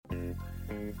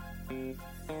Hi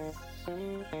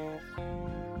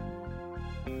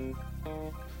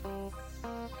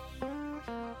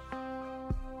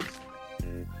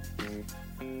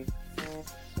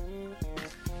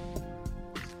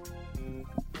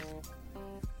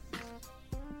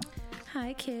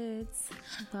kids,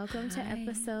 welcome to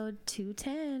episode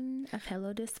 210 of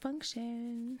Hello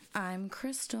Dysfunction. I'm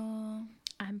Crystal.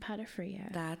 I'm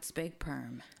Patafria. That's Big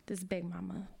Perm. This is Big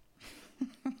Mama.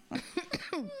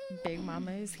 Big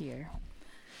Mama is here.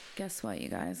 Guess what, you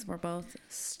guys? We're both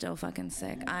still fucking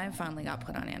sick. I finally got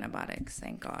put on antibiotics,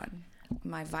 thank God.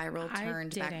 My viral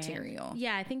turned bacterial.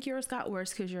 Yeah, I think yours got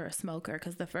worse because you're a smoker.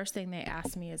 Because the first thing they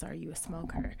asked me is, "Are you a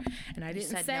smoker?" And I didn't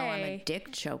say. No, I'm a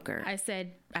dick choker. I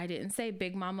said I didn't say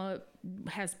Big Mama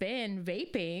has been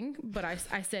vaping, but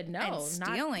I said no, and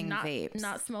stealing vapes,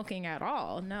 not smoking at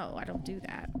all. No, I don't do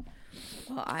that.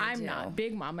 Well, I'm not.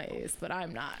 Big Mama is, but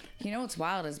I'm not. You know what's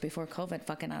wild is before COVID,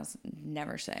 fucking I was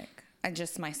never sick.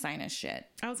 My sinus shit.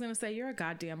 I was gonna say you're a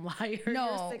goddamn liar. No,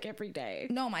 you're sick every day.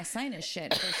 No, my sinus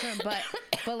shit for sure.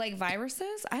 But like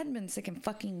viruses, I hadn't been sick in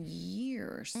fucking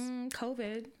years.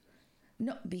 COVID.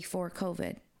 No, before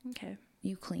COVID. Okay.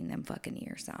 You clean them fucking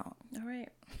ears out. All right.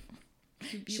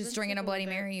 She's drinking a Bloody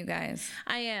Mary, you guys.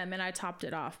 I am, and I topped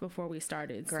it off before we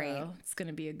started. Great. So it's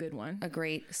gonna be a good one. A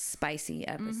great spicy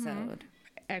episode.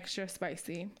 Extra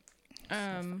spicy.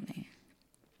 Funny.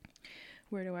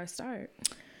 Where do I start?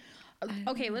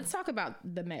 Okay, let's talk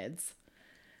about the meds.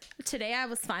 Today I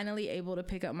was finally able to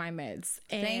pick up my meds.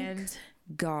 And thank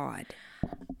God.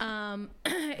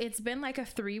 It's been like a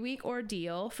 3-week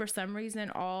ordeal. For some reason,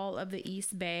 all of the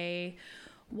East Bay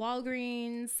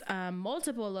Walgreens,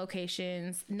 multiple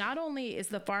locations, not only is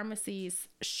the pharmacies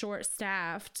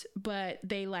short-staffed, but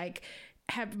they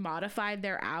have modified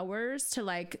their hours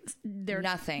to their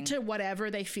nothing to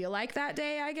whatever they feel like that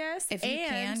day, I guess. If you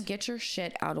can get your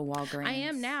shit out of Walgreens. I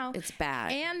am now. It's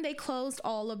bad. And they closed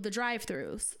all of the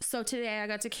drive-thrus. So today I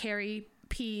got to carry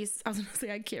Peace. I was gonna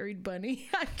say I carried Bunny.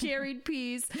 I carried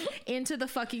Peace into the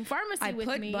fucking pharmacy with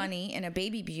me. I put Bunny in a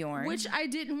baby Bjorn, which I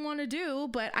didn't want to do,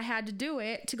 but I had to do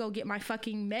it to go get my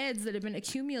fucking meds that have been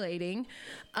accumulating.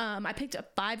 I picked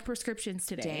up 5 prescriptions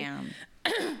today.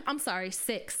 Damn. I'm sorry,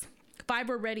 6. 5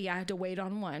 were ready. I had to wait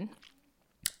on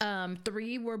 1.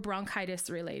 3 were bronchitis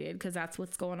related because that's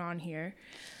what's going on here.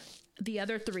 The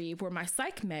other 3 were my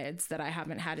psych meds that I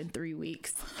haven't had in 3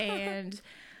 weeks. And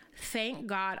thank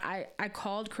God I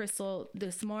called Crystal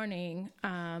this morning.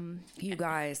 You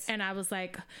guys. And I was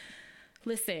like,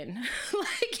 listen,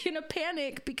 in a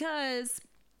panic because.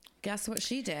 Guess what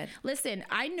she did? Listen,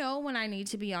 I know when I need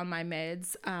to be on my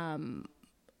meds.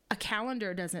 A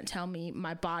calendar doesn't tell me,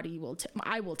 my body will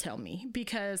tell me,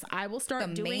 because I will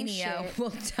start doing shit. Will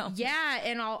tell me. Yeah,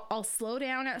 and I'll slow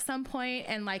down at some point,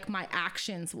 and my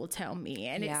actions will tell me,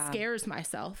 and it scares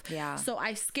myself. Yeah. So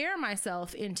I scare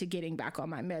myself into getting back on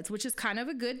my meds, which is kind of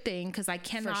a good thing because I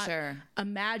cannot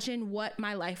imagine what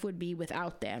my life would be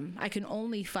without them. I can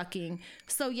only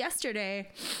So yesterday,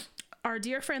 our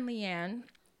dear friend Leanne,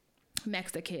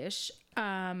 Mexikish,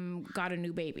 got a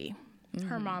new baby.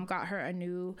 Her mom got her a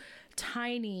new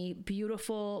tiny,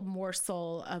 beautiful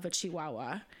morsel of a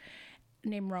Chihuahua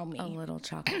named Romy. A little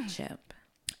chocolate chip.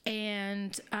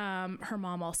 And her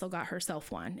mom also got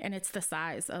herself one. And it's the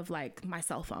size of my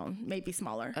cell phone, maybe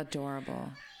smaller. Adorable.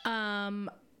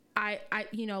 I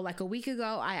a week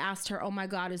ago, I asked her, oh my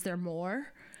God, is there more?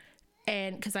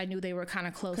 And because I knew they were kind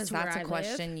of close to where I live. Because that's a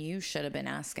question you should have been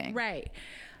asking. Right.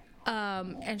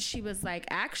 And she was like,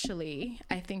 actually,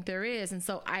 I think there is. And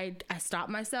so I stopped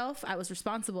myself. I was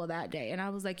responsible that day. And I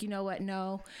was like, you know what?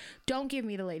 No, don't give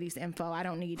me the lady's info. I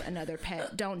don't need another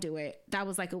pet. Don't do it. That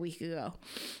was like a week ago.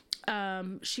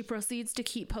 She proceeds to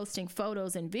keep posting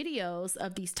photos and videos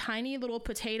of these tiny little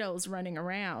potatoes running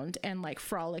around and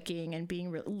frolicking and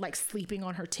being sleeping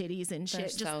on her titties and shit. They're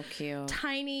just so cute.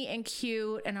 Tiny and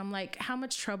cute. And I'm like, how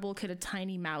much trouble could a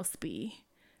tiny mouse be?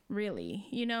 Really,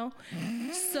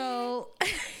 So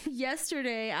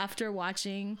yesterday, after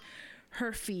watching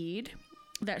her feed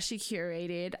that she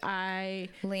curated,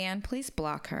 Leanne, please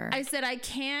block her. I said,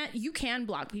 you can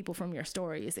block people from your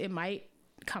stories. It might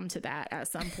come to that at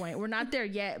some point. We're not there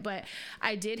yet, but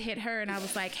I did hit her and I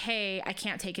was like, hey, I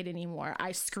can't take it anymore.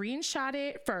 I screenshot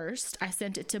it first. I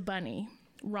sent it to Bunny.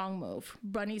 Wrong move.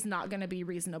 Bunny's not going to be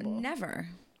reasonable. Never.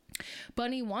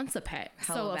 Bunny wants a pet.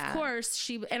 So of course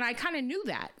and I kind of knew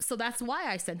that. So that's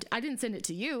why I didn't send it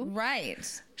to you.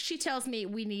 Right. She tells me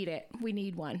we need it. We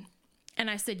need one. And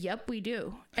I said, yep, we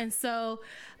do. And so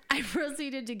I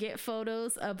proceeded to get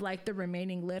photos of the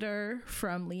remaining litter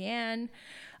from Leanne.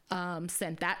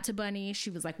 Sent that to Bunny. She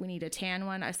was like, we need a tan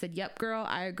one. I said, yep, girl,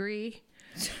 I agree.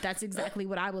 That's exactly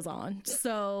what I was on.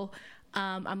 So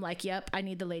I'm like, yep, I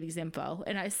need the lady's info.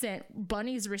 And I sent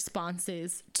Bunny's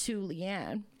responses to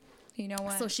Leanne. You know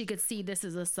what? So she could see this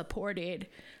is a supported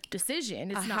decision.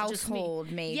 It's a not just me.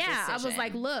 household made Yeah, decision. I was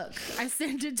like, look, I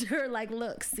sent it to her like,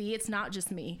 look, see, it's not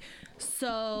just me.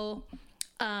 So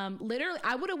literally,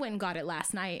 I would have went and got it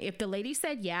last night. If the lady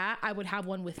said yeah, I would have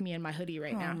one with me in my hoodie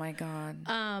right now. Oh my God.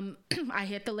 I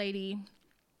hit the lady.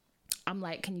 I'm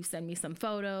like, can you send me some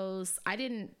photos?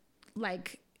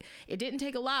 It didn't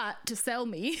take a lot to sell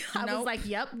me. I was like,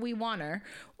 yep, we want her.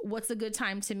 What's a good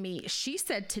time to meet? She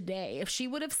said today. If she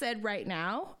would have said right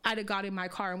now, I'd have got in my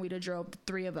car and we'd have drove the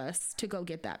 3 of us to go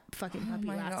get that fucking puppy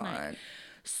last night.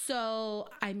 So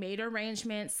I made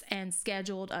arrangements and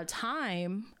scheduled a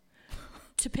time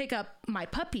to pick up my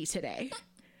puppy today.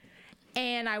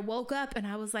 And I woke up and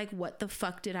I was like, what the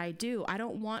fuck did I do? I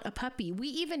don't want a puppy. We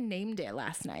even named it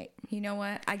last night. You know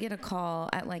what? I get a call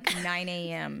at like 9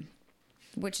 a.m.,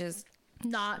 which is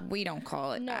not, we don't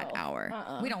call it that hour.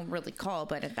 We don't really call,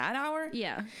 but at that hour.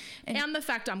 Yeah. And the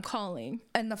fact I'm calling.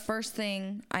 And the first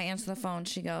thing I answer the phone,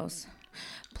 she goes,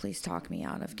 please talk me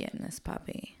out of getting this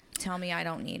puppy. Tell me I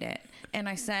don't need it. And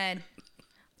I said,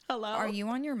 hello? Are you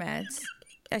on your meds?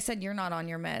 I said, you're not on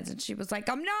your meds. And she was like,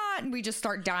 I'm not. And we just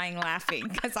start dying laughing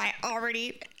because I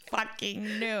already fucking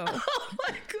knew. Oh my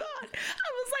God. I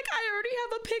was like, I already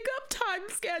have a pickup time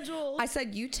scheduled. I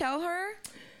said, you tell her?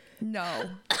 No.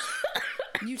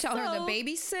 You tell her the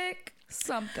baby's sick?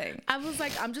 Something. I was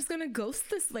like, I'm just going to ghost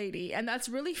this lady. And that's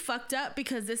really fucked up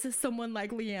because this is someone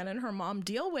like Leanne and her mom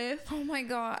deal with. Oh my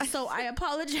God. So I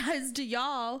apologize to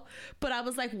y'all. But I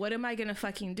was like, what am I going to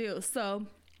fucking do? So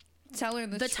tell her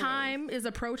the truth. Time is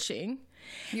approaching.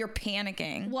 You're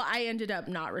panicking. Well, I ended up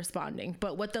not responding.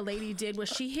 But what the lady did was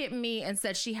she hit me and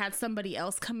said she had somebody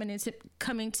else coming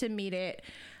to meet it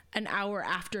an hour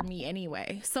after me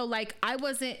anyway. So like I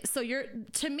wasn't, so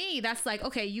to me, that's like,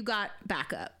 okay, you got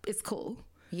backup. It's cool.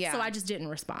 Yeah. So I just didn't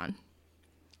respond.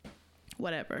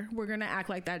 Whatever. We're going to act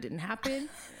like that didn't happen.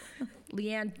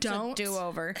 Leanne, don't do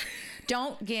over.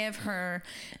 Don't give her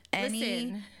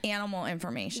any animal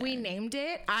information. We named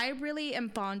it. I really am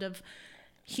fond of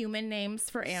human names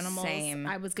for animals. Same.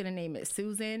 I was going to name it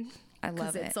Susan. I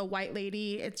love it. It's a white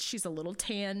lady. She's a little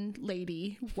tan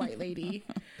lady, white lady.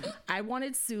 I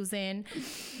wanted Susan.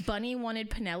 Bunny wanted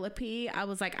Penelope. I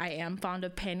was like, I am fond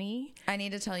of Penny. I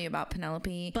need to tell you about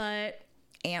Penelope. But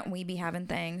Aunt We Be Having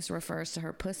Things refers to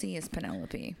her pussy as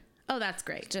Penelope. Oh, that's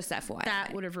great. Just FYI.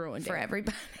 That would have ruined for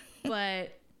everybody.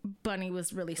 But Bunny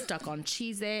was really stuck on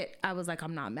Cheez-It. I was like,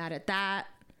 I'm not mad at that.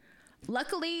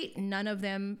 Luckily, none of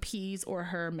them, Peas or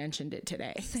her, mentioned it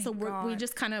today. Thank so God. We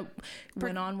just kind of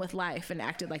went on with life and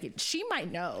acted like it. She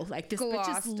might know. Like, this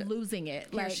bitch is losing it.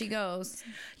 Here like, she goes.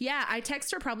 Yeah, I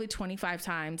texted her probably 25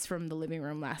 times from the living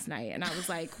room last night. And I was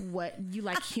like, what? You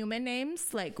like human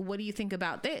names? Like, what do you think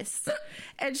about this?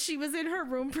 And she was in her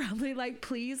room probably like,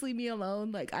 please leave me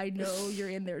alone. Like, I know you're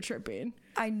in there tripping.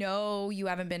 I know you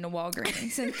haven't been to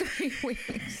Walgreens in 3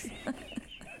 weeks.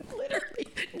 Literally.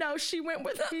 No, she went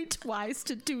with me twice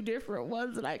to 2 different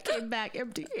ones and I came back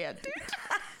empty-handed.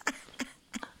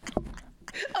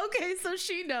 Okay, so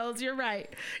she knows. You're right.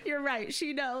 You're right.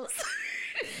 She knows.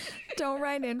 Don't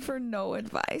write in for no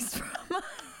advice from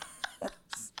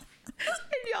us.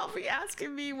 And y'all be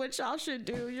asking me what y'all should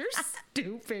do. You're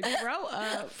stupid. Grow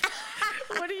up.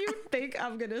 What do you think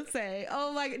I'm going to say?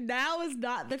 Oh my, now is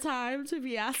not the time to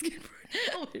be asking for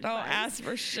no advice. Don't ask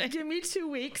for shit. Give me 2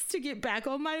 weeks to get back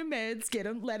on my meds,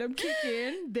 let them kick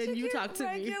in, then you talk to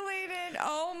me.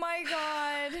 Oh my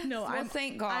God. No,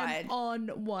 thank God. I'm on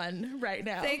one right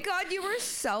now. Thank God you were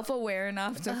self-aware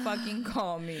enough to fucking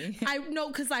call me. I know,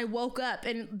 because I woke up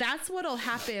and that's what'll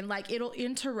happen. Like, it'll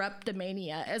interrupt the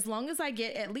mania. As long as I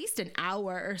get at least an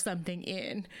hour or something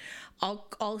in,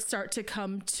 I'll start to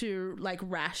come to like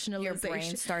rationalization. Your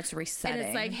brain starts resetting. And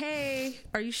it's like, hey,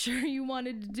 are you sure you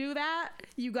wanted to do that?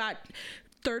 You got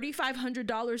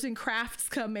 $3,500 in crafts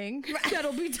coming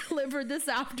that'll be delivered this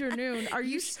afternoon. Are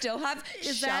you still have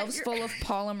shelves full of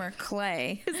polymer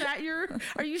clay? Is that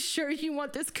are you sure you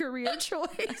want this career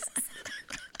choice?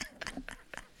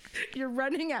 You're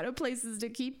running out of places to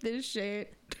keep this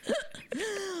shit.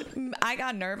 I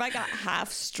got nerve. I got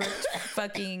half stripped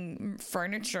fucking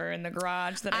furniture in the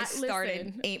garage that I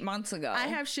started 8 months ago. I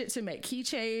have shit to make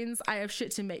keychains. I have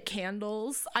shit to make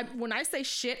candles. When I say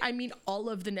shit, I mean all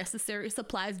of the necessary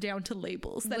supplies down to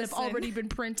labels that have already been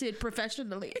printed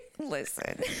professionally.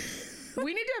 Listen.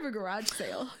 We need to have a garage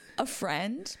sale.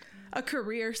 A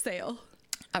career sale.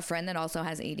 A friend that also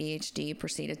has ADHD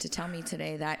proceeded to tell me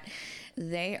today that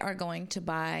they are going to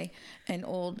buy an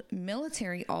old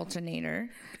military alternator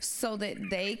so that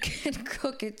they can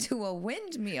cook it to a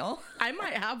windmill. I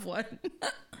might have one.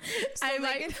 I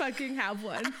might fucking have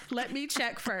one. Let me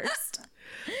check first.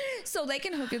 So they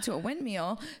can hook it to a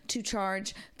windmill to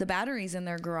charge the batteries in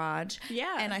their garage.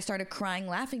 Yeah. And I started crying,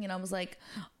 laughing, and I was like,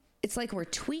 it's like we're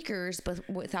tweakers, but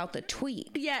without the tweak.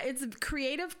 Yeah, it's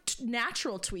creative,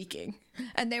 natural tweaking.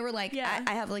 And they were like, I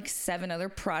have like 7 other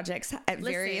projects at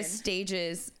various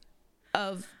stages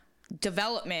of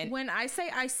development. When I say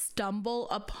I stumble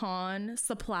upon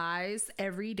supplies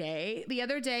every day, the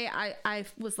other day I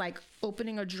was like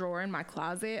opening a drawer in my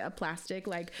closet, a plastic,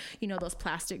 like, you know, those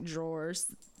plastic drawers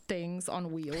things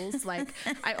on wheels. Like,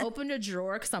 I opened a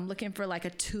drawer because I'm looking for like a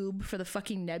tube for the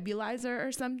fucking nebulizer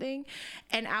or something,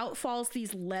 and out falls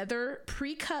these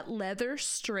pre-cut leather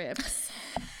strips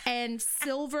and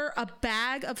a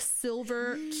bag of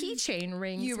silver keychain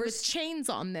rings with chains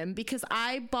on them, because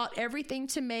I bought everything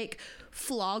to make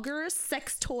Floggers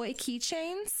sex toy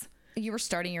keychains. You were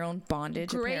starting your own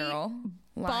bondage apparel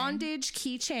line. Bondage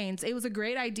keychains. It was a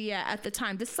great idea at the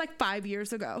time. This is like 5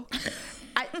 years ago.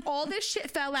 All this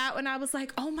shit fell out, and I was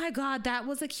like, oh my God, that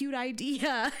was a cute idea.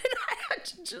 And I had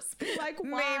to just be like,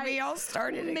 why? Maybe I'll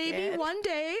start it again. Maybe one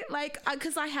day, like,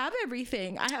 because I have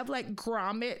everything. I have like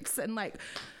grommets and like...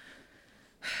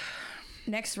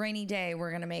 Next rainy day, we're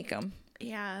going to make them.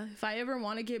 Yeah, if I ever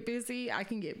want to get busy,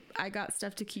 I got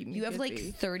stuff to keep me busy. You have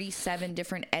like 37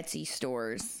 different Etsy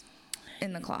stores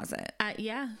in the closet.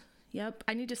 Yeah. Yep.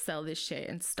 I need to sell this shit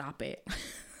and stop it.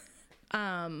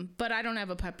 But I don't have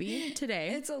a puppy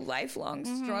today. It's a lifelong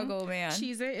struggle, man.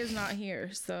 Cheez-It is not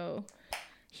here, so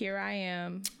here I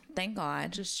am. Thank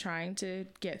God. Just trying to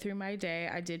get through my day.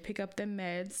 I did pick up the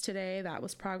meds today. That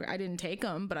was progress. I didn't take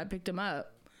them, but I picked them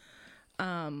up.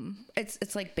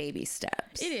 It's like baby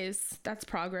steps. It is. That's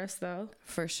progress, though.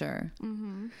 For sure.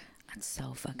 That's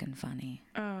so fucking funny.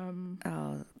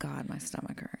 Oh God, my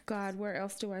stomach hurts. God, where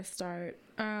else do I start?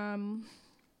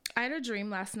 I had a dream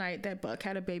last night that Buck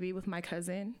had a baby with my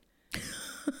cousin,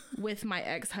 with my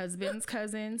ex-husband's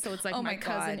cousin. So it's like my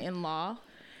cousin-in-law.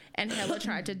 And Hella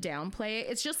tried to downplay it.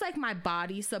 It's just like my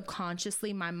body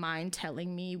subconsciously, my mind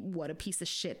telling me what a piece of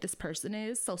shit this person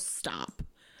is. So stop.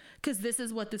 Because this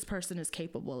is what this person is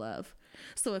capable of.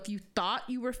 So if you thought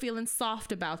you were feeling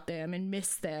soft about them and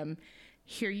missed them,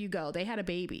 here you go. They had a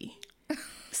baby.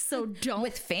 So don't.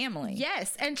 With family.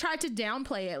 Yes. And try to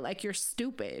downplay it like you're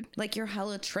stupid. Like you're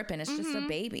hella tripping. It's just a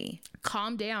baby.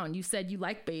 Calm down. You said you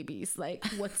like babies. Like,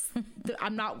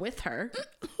 I'm not with her.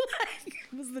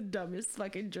 It was the dumbest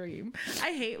fucking dream.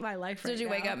 I hate my life right now. Did you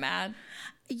wake up mad?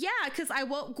 Yeah, because I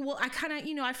kind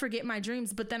of, I forget my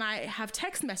dreams, but then I have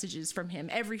text messages from him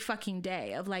every fucking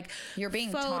day of like, you're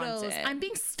being photos. Taunted. I'm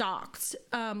being stalked.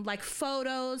 Like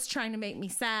photos, trying to make me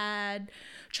sad,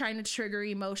 trying to trigger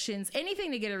emotions,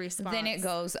 anything to get a response. Then it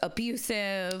goes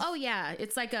abusive. Oh yeah,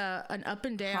 it's like an up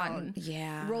and down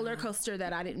roller coaster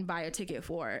that I didn't buy a ticket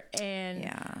for, and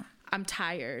I'm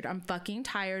tired. I'm fucking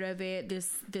tired of it.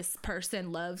 This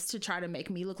person loves to try to make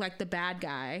me look like the bad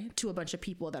guy to a bunch of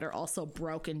people that are also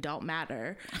broke and don't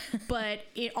matter. But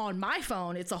on my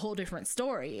phone, it's a whole different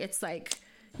story. It's like,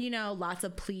 lots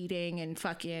of pleading and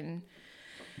fucking...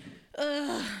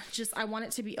 I want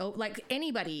it to be like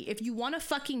anybody. If you want to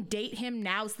fucking date him,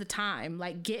 now's the time.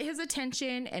 Like, get his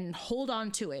attention and hold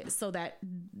on to it so that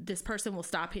this person will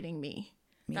stop hitting me.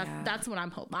 That's what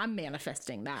I'm hoping. I'm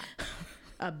manifesting that.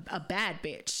 A bad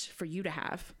bitch for you to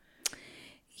have.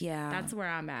 Yeah. That's where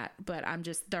I'm at. But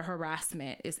the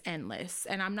harassment is endless.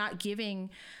 And I'm not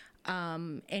giving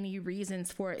any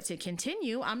reasons for it to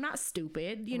continue. I'm not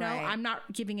stupid. Right. I'm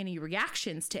not giving any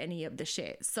reactions to any of the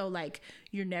shit. So like,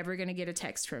 you're never going to get a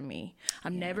text from me.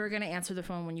 I'm never going to answer the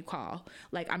phone when you call.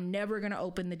 Like, I'm never going to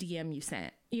open the DM you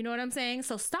sent. You know what I'm saying?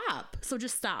 So stop. So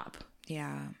just stop.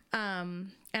 Yeah.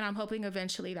 And I'm hoping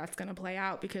eventually that's going to play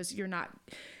out, because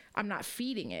I'm not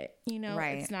feeding it,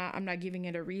 Right. I'm not giving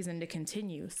it a reason to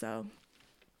continue. So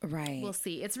right. We'll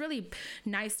see. It's really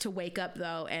nice to wake up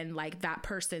though, and like that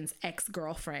person's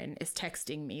ex-girlfriend is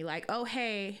texting me like, oh,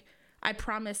 hey, I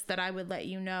promised that I would let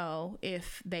you know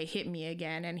if they hit me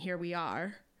again, and here we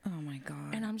are. Oh my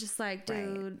God. And I'm just like,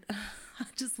 dude, I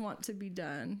just want to be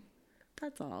done.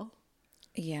 That's all.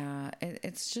 Yeah.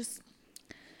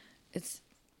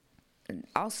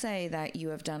 I'll say that you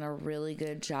have done a really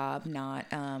good job not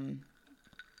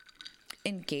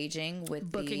engaging with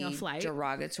booking a flight,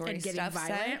 derogatory and getting stuff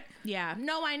violent. Said. Yeah,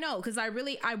 no, I know, because I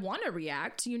want to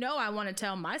react. I want to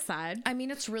tell my side. I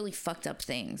mean, it's really fucked up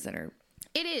things that are.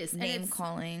 It is name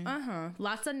calling.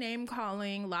 Lots of name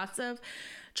calling. Lots of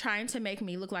trying to make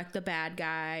me look like the bad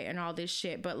guy and all this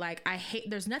shit. But like,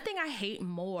 there's nothing I hate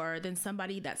more than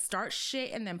somebody that starts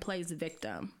shit and then plays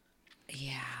victim.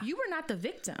 Yeah. You were not the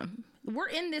victim. We're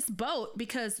in this boat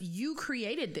because you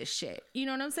created this shit. You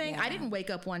know what I'm saying? Yeah. I didn't wake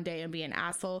up one day and be an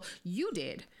asshole. You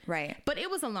did. Right. But it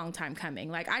was a long time coming.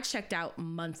 Like, I checked out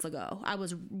months ago. I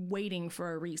was waiting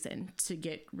for a reason to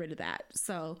get rid of that.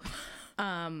 So,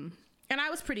 and I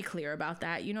was pretty clear about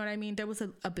that. You know what I mean? There was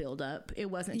a buildup. It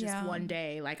wasn't just one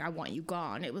day, like, I want you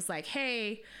gone. It was like,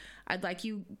 hey, I'd like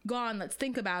you gone. Let's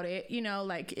think about it. You know,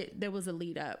 like, there was a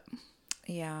lead up.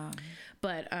 Yeah.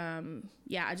 But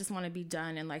yeah, I just want to be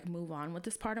done and like move on with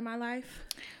this part of my life.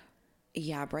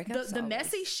 Yeah, breakups. The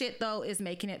messy shit though is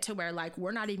making it to where like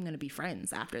we're not even going to be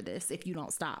friends after this if you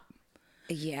don't stop.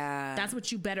 Yeah. That's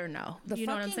what you better know. You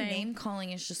know what I'm saying? Name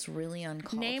calling is just really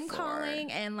uncalled Name for.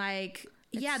 calling and like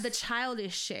the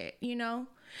childish shit, you know?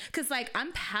 Because like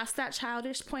I'm past that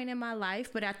childish point in my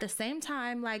life, but at the same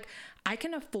time, like I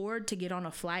can afford to get on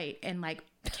a flight and like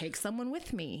take someone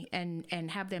with me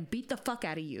and have them beat the fuck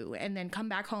out of you and then come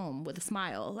back home with a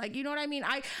smile. Like, you know what I mean?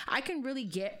 I can really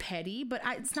get petty, but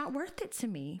it's not worth it to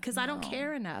me because I don't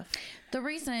care enough. The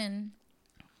reason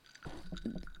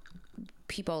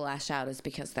people lash out is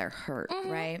because they're hurt,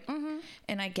 right? Mm-hmm.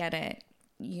 And I get it.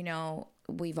 You know,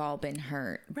 we've all been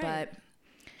hurt, right. But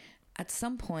at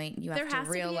some point you have to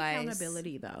realize to be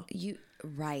accountability though.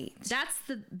 Right. That's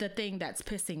the thing that's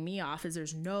pissing me off is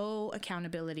there's no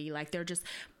accountability. Like they're just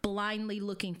blindly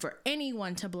looking for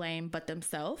anyone to blame but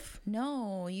themselves.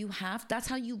 No, that's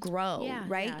how you grow,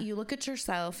 right? Yeah. You look at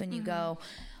yourself and you go,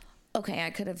 okay, I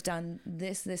could have done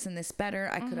this, and this better.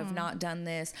 I could have not done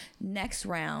this. Next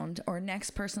round or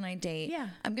next person I date,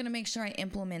 I'm going to make sure I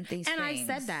implement these things. And I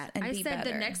said that. I said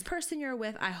better. The next person you're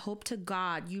with, I hope to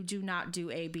God you do not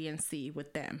do A, B, and C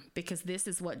with them because this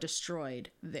is what destroyed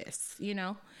this, you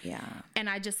know? Yeah. And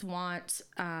I just want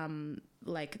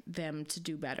like them to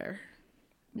do better.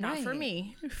 Not for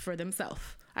me, for themselves.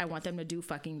 I want them to do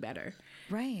fucking better.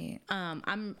 Right.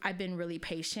 I've been really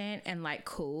patient and like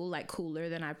cool, like cooler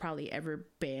than I've probably ever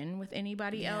been with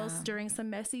anybody else during some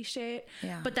messy shit.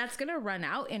 Yeah. But that's gonna run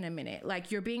out in a minute.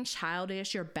 Like you're being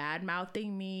childish, you're bad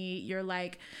mouthing me, you're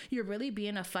really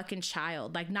being a fucking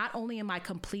child. Like not only am I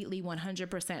completely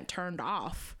 100% turned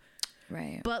off,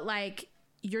 right, but like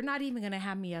you're not even gonna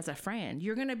have me as a friend.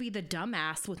 You're gonna be the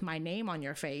dumbass with my name on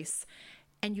your face.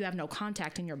 And you have no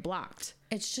contact and you're blocked.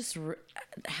 It's just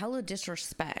hella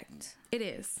disrespect. It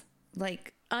is.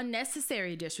 Like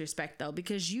unnecessary disrespect though,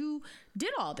 because you did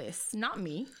all this, not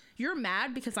me. You're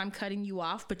mad because I'm cutting you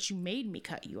off, but you made me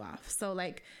cut you off. So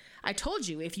like I told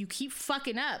you, if you keep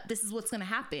fucking up, this is what's going to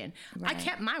happen. Right. I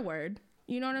kept my word.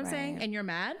 You know what I'm saying? And you're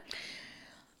mad?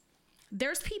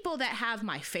 There's people that have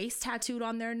my face tattooed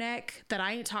on their neck that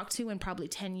I ain't talked to in probably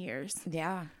 10 years.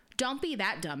 Yeah. Don't be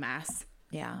that dumbass.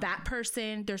 Yeah. That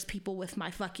person, there's people with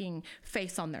my fucking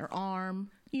face on their arm.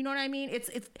 You know what I mean? It's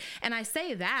and I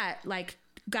say that like,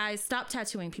 guys, stop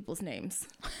tattooing people's names.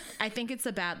 I think it's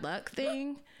a bad luck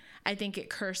thing. I think it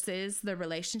curses the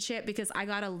relationship because I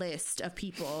got a list of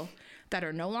people that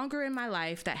are no longer in my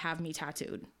life that have me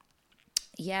tattooed.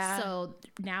 Yeah. So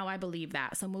now I believe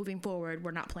that. So moving forward,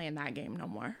 we're not playing that game no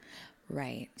more.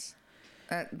 Right.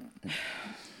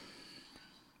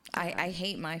 I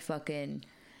hate my fucking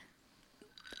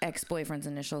ex-boyfriend's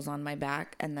initials on my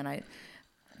back, and then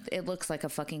it looks like a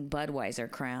fucking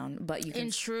Budweiser crown, but you can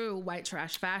in true white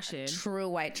trash fashion. True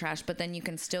white trash, but then you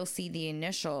can still see the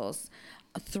initials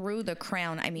through the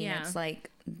crown. I mean, it's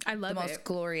like I love the most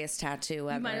glorious tattoo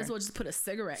ever. You might as well just put a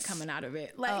cigarette coming out of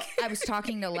it. Like I was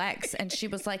talking to Lex, and she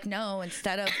was like, "No,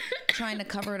 instead of trying to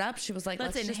cover it up, she was like,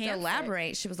 let's just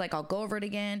elaborate." She was like, "I'll go over it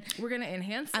again. We're gonna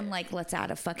enhance it." I'm like, "Let's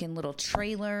add a fucking little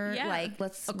trailer. Yeah. Like,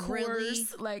 let's really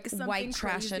like white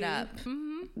trash crazy. it up.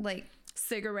 Mm-hmm. Like."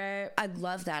 Cigarette. I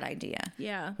love that idea.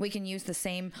 Yeah. We can use the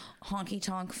same honky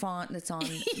tonk font that's on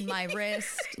my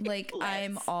wrist. Like,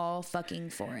 I'm all fucking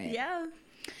for it. Yeah.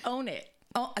 Own it.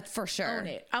 Oh, for sure. Own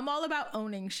it. I'm all about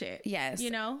owning shit. Yes.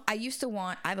 You know? I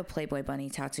have a Playboy bunny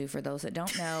tattoo for those that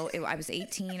don't know. I was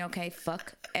 18. Okay.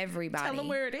 Fuck everybody. Tell them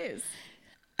where it is.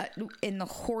 In the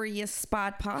whoriest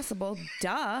spot possible,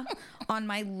 duh, on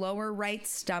my lower right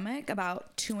stomach,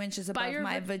 about 2 inches above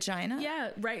my vagina. Yeah,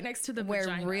 right next to the where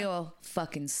vagina. Where real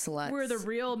fucking sluts where the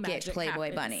real magic get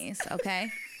Playboy happens. bunnies,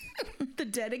 okay? The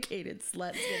dedicated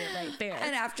sluts get it right there.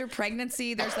 And after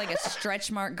pregnancy, there's like a stretch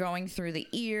mark going through the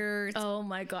ears. Oh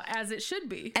my God, as it should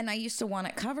be. And I used to want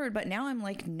it covered, but now I'm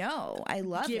like, no, I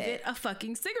love it. Give it a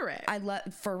fucking cigarette. I love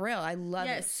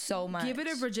it so much. Give it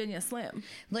a Virginia Slim.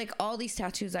 Like all these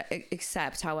tattoos,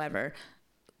 except, however,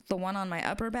 the one on my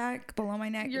upper back below my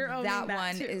neck, that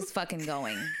one too. Is fucking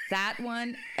going. That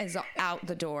one is out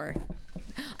the door.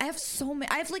 I have so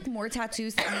many. I have like more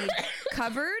tattoos that need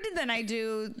covered than I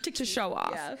do to show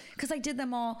off. Because I did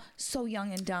them all so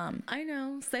young and dumb. I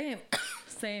know. Same.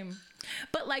 Same.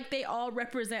 But like they all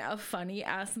represent a funny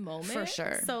ass moment. For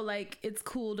sure. So like it's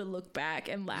cool to look back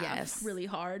and laugh really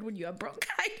hard when you have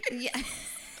bronchitis. Yeah.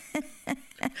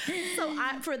 So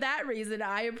for that reason,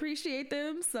 I appreciate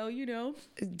them. So, you know.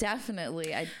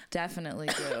 Definitely. I definitely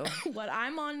do. What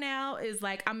I'm on now is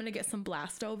like, I'm going to get some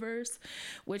Blastovers,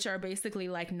 which are basically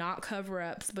like not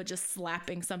cover-ups, but just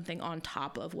slapping something on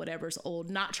top of whatever's old,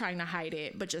 not trying to hide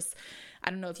it, but just, I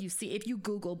don't know if you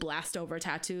Google Blastover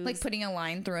tattoos. Like putting a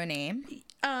line through a name?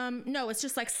 No, it's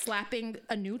just like slapping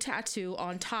a new tattoo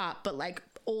on top, but like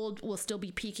old will still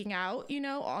be peeking out, you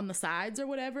know, on the sides or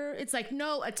whatever. It's like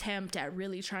no attempt at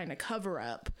really trying to cover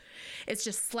up. It's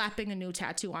just slapping a new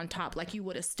tattoo on top like you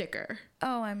would a sticker.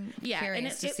 Oh, I'm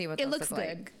curious to see what it looks good.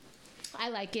 Like. I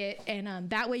like it,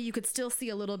 and that way you could still see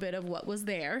a little bit of what was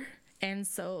there. And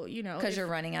so, you know, because you're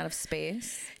running out of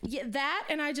space. Yeah, that,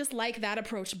 and I just like that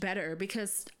approach better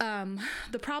because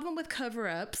the problem with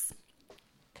cover-ups,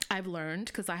 I've learned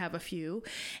because I have a few,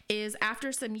 is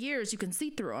after some years you can see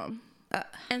through them.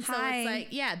 And so it's like,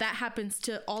 yeah, that happens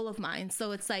to all of mine.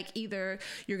 So it's like either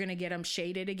you're going to get them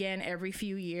shaded again every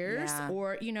few years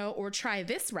or, you know, or try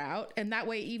this route. And that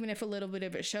way, even if a little bit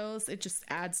of it shows, it just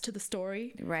adds to the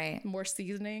story. Right. More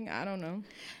seasoning. I don't know.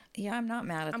 Yeah, I'm not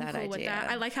mad at that idea. With that.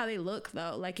 I like how they look,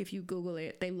 though. Like if you Google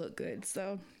it, they look good.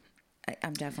 So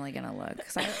I'm definitely going to look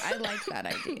because I like that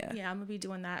idea. Yeah, I'm going to be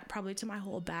doing that probably to my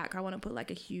whole back. I want to put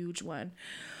like a huge one.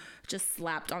 Just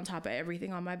slapped on top of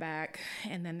everything on my back,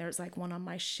 and then there's like one on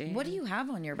my shin. What do you have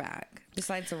on your back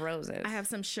besides the roses? I have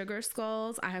some sugar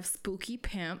skulls. I have Spooky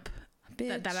Pimp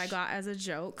that I got as a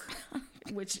joke,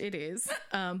 which it is.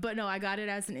 But no, I got it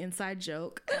as an inside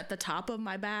joke at the top of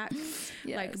my back,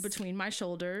 like between my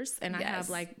shoulders, and I have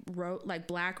like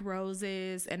black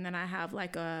roses, and then I have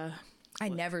like a. I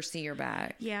never see your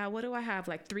back. Yeah, what do I have?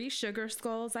 Like 3 sugar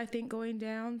skulls, I think, going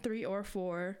down, 3 or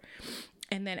 4.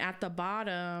 And then at the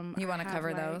bottom, you want to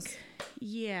cover those?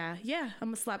 Yeah. I'm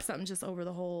gonna slap something just over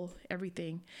the whole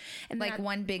everything, and like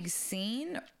one big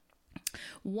scene,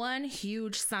 one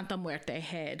huge Santa Muerte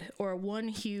head, or one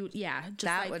huge just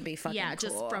that would be fucking cool.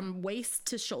 Just from waist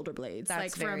to shoulder blades. That's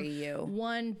like very you.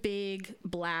 One big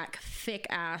black thick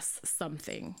ass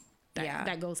something.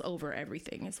 That goes over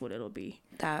everything is what it'll be.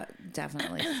 That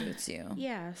definitely suits you.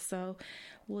 Yeah, so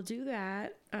we'll do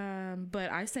that.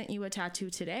 But I sent you a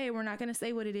tattoo today. We're not going to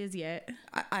say what it is yet.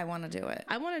 I want to do it.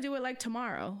 I want to do it like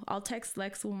tomorrow. I'll text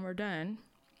Lex when we're done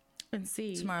and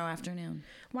see. Tomorrow afternoon.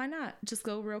 Why not? Just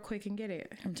go real quick and get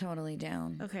it. I'm totally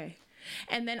down. Okay.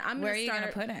 And then I'm going to Where are you going to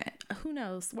put it? Who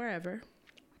knows? Wherever.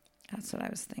 That's what I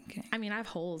was thinking. I mean, I have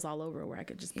holes all over where I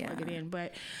could just plug it in,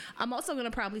 but I'm also going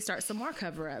to probably start some more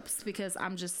cover-ups because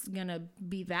I'm just going to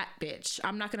be that bitch.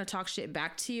 I'm not going to talk shit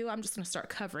back to you. I'm just going to start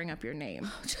covering up your name.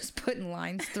 Just putting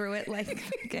lines through it like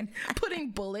putting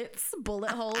bullet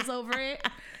holes over it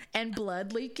and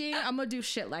blood leaking. I'm going to do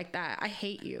shit like that. I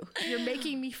hate you. You're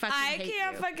making me fucking hate you. I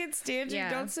can't fucking stand you.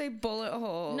 Don't say bullet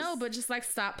holes. No, but just like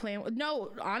stop playing.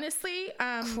 No, honestly.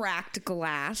 Cracked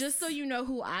glass. Just so you know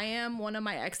who I am, one of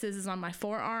my exes is on my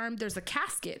forearm. There's a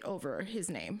casket over his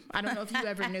name. I don't know if you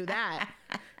ever knew that.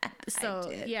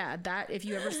 So yeah, that if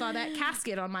you ever saw that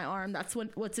casket on my arm, that's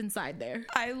what's inside there.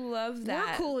 I love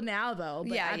that. We're cool now though.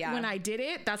 But when I did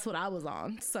it, that's what I was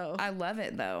on. So I love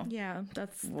it though. Yeah,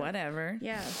 that's whatever.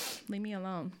 Yeah, leave me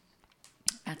alone.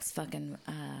 That's fucking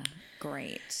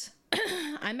great.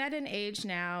 I'm at an age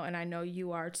now, and I know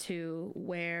you are too,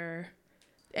 where,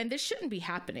 and this shouldn't be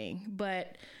happening,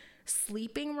 but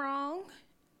sleeping wrong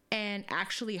and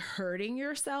actually hurting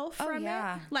yourself from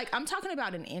it. Like, I'm talking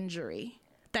about an injury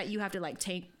that you have to like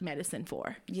take medicine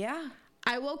for. Yeah.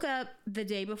 I woke up the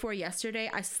day before yesterday.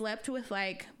 I slept with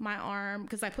like my arm,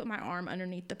 because I put my arm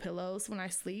underneath the pillows when I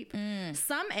sleep.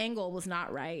 Some angle was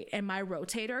not right. And my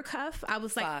rotator cuff, I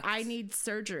was like, I need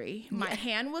surgery. My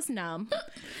hand was numb.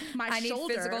 I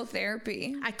shoulder, need physical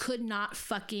therapy. I could not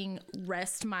fucking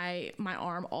rest my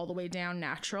arm all the way down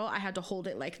natural. I had to hold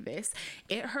it like this.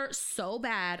 It hurt so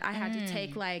bad. I had to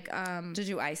take like... Did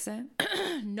you ice it?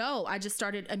 No, I just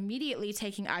started immediately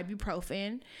taking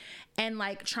ibuprofen and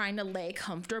like trying to lay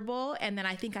comfortable, and then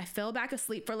I think I fell back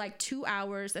asleep for like 2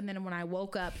 hours, and then when I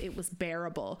woke up it was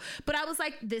bearable. But I was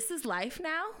like, this is life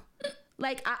now.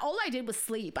 Like all I did was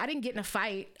sleep. I didn't get in a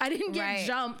fight. I didn't get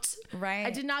jumped. Right.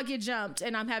 I did not get jumped,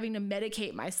 and I'm having to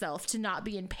medicate myself to not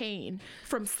be in pain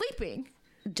from sleeping.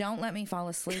 Don't let me fall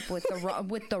asleep with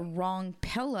the wrong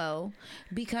pillow,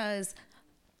 because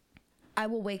I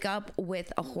will wake up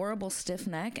with a horrible stiff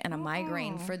neck and a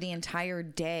migraine for the entire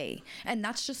day. And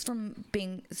that's just from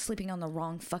sleeping on the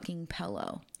wrong fucking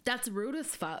pillow. That's rude as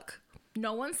fuck.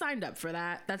 No one signed up for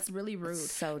that. That's really rude.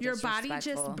 So your body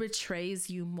just betrays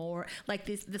you more. Like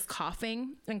this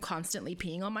coughing and constantly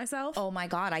peeing on myself. Oh my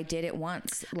God, I did it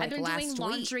once. Like I've been last doing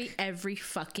laundry every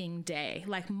fucking day.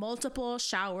 Like multiple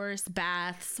showers,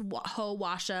 baths, whole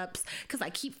wash-ups, because I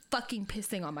keep fucking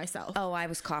pissing on myself. Oh, I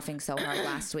was coughing so hard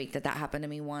last week that happened to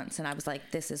me once, and I was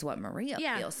like, this is what Maria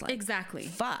feels like. Exactly.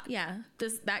 Fuck. Yeah.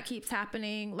 That keeps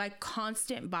happening. Like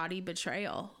constant body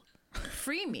betrayal.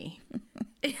 Free me.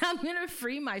 I'm gonna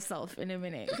free myself in a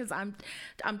minute because I'm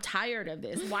tired of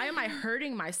this. Why am I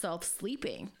hurting myself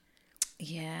sleeping?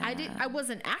 Yeah, I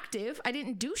wasn't active. I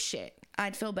didn't do shit.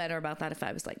 I'd feel better about that if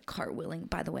I was like cartwheeling.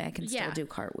 By the way, I can still do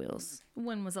cartwheels.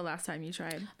 When was the last time you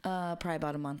tried? Probably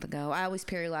about a month ago. I always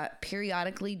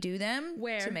periodically do them.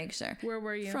 Where? To make sure. Where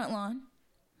were you? Front lawn.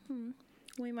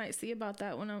 We might see about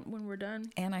that when we're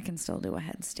done. And I can still do a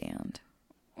headstand.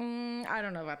 I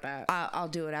don't know about that. I'll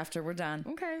do it after we're done.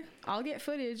 Okay. I'll get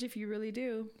footage if you really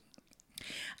do.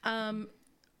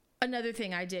 Another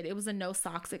thing I did, it was a no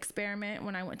socks experiment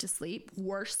when I went to sleep.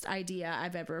 Worst idea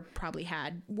I've ever probably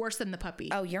had. Worse than the puppy.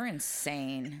 Oh, you're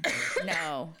insane.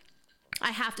 No. I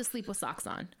have to sleep with socks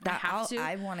on.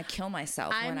 I want to kill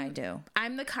myself when I do.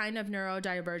 I'm the kind of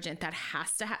neurodivergent that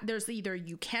has to have, there's either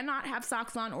you cannot have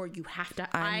socks on or you have to,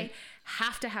 I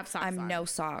have to have socks on. I'm no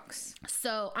socks.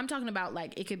 So I'm talking about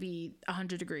like, it could be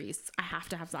 100 degrees. I have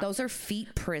to have socks. Those are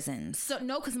feet prisons. So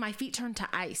no, because my feet turn to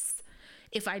ice.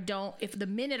 If the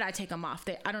minute I take them off,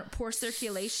 poor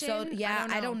circulation. So yeah,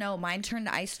 I don't know. Mine turned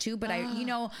to ice too, but I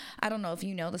don't know if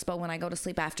you know this, but when I go to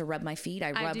sleep, I have to rub my feet.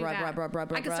 I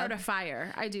rub. I can start a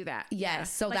fire. I do that. Yes. Yeah.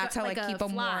 So like that's how I keep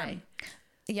them warm.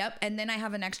 Yep. And then I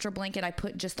have an extra blanket I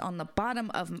put just on the bottom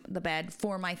of the bed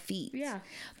for my feet. Yeah.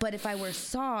 But if I wear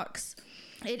socks,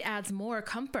 it adds more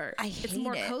comfort. It's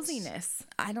more coziness.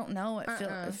 I don't know.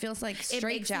 It feels like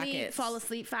straight jackets. It makes me fall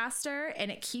asleep faster and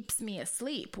it keeps me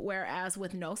asleep. Whereas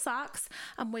with no socks,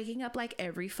 I'm waking up like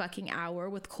every fucking hour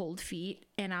with cold feet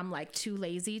and I'm like too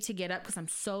lazy to get up because I'm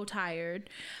so tired.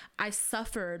 I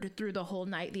suffered through the whole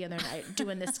night the other night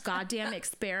doing this goddamn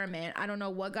experiment. I don't know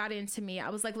what got into me. I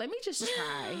was like, let me just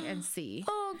try and see.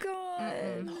 Oh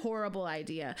God. Horrible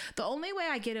idea. The only way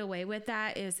I get away with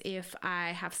that is if I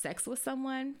have sex with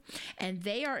someone and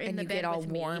they are in the bed with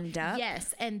me. Warmed up.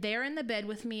 Yes, and they're in the bed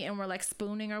with me and we're like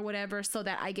spooning or whatever so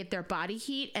that I get their body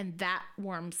heat and that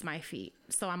warms my feet.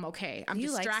 So I'm okay. I'm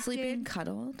distracted. You like sleeping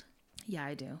cuddled? Yeah,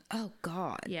 I do. Oh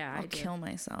God. Yeah, I'll kill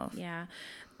myself. Yeah.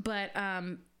 But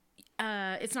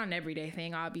it's not an everyday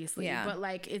thing, obviously. Yeah. But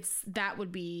like that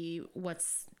would be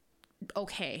what's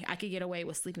okay. I could get away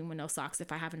with sleeping with no socks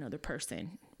if I have another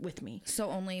person with me.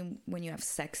 So only when you have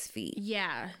sex feet.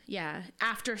 Yeah.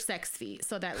 After sex feet,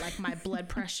 so that like my blood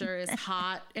pressure is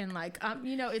hot and like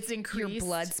it's increased. Your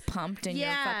blood's pumped and you're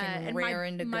fucking and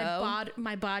raring to go.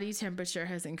 My body temperature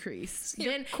has increased.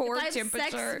 Your then core if I have temperature.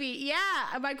 Sex feet,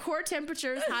 my core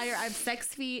temperature is higher. I have sex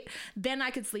feet. Then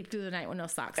I could sleep through the night with no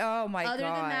socks. Oh my God. Other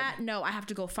than that, no. I have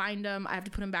to go find them. I have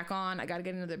to put them back on. I got to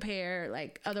get another pair.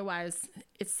 Like otherwise,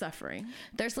 it's suffering.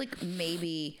 There's like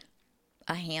maybe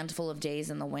a handful of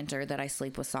days in the winter that I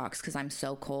sleep with socks because I'm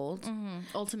so cold.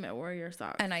 Ultimate Warrior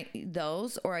socks. And I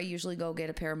usually go get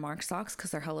a pair of Marc socks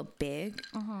because they're hella big.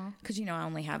 Because I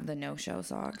only have the no-show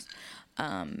socks.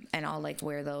 And I'll like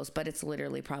wear those, but it's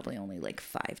literally probably only like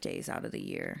 5 days out of the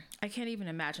year. I can't even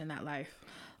imagine that life.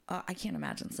 I can't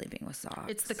imagine sleeping with socks.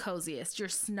 It's the coziest. You're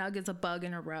snug as a bug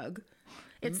in a rug.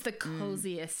 It's the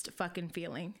coziest fucking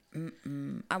feeling.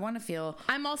 I want to feel...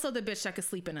 I'm also the bitch that could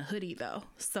sleep in a hoodie, though.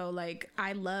 So, like,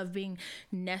 I love being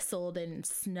nestled and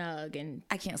snug. And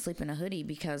I can't sleep in a hoodie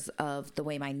because of the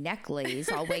way my neck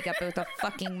lays. I'll wake up with a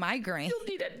fucking migraine. You'll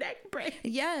need a neck brace.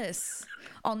 Yes.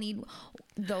 I'll need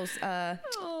those...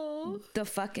 the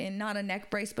fucking... Not a neck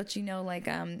brace, but like,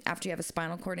 after you have a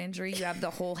spinal cord injury, you have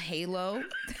the whole halo.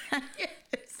 Yes.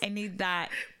 I need that.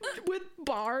 With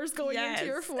bars going into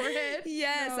your forehead?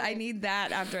 Yes, no. I need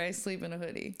that after I sleep in a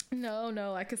hoodie.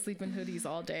 No, I could sleep in hoodies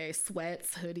all day.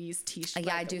 Sweats, hoodies, t-shirts.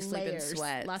 Yeah, I do sleep in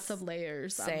sweats. Lots of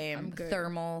layers. Same. I'm good.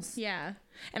 Thermals. Yeah.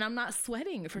 And I'm not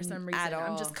sweating for some reason. At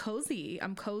all. I'm just cozy.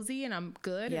 I'm cozy and I'm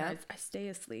good. Yep. And I stay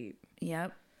asleep.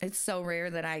 Yep. It's so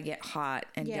rare that I get hot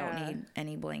and don't need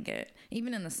any blanket.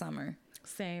 Even in the summer.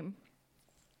 Same.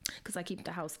 Because I keep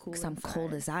the house cool. Because I'm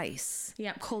cold as ice.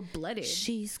 Yeah, I'm cold-blooded.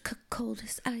 She's cold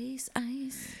as ice.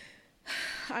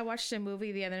 I watched a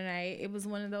movie the other night. It was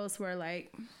one of those where,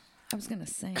 like... I was going to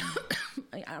sing.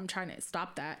 I'm trying to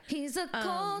stop that. He's a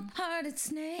cold-hearted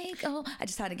snake. Oh, I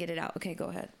just had to get it out. Okay, go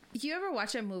ahead. You ever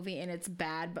watch a movie and it's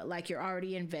bad, but like you're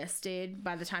already invested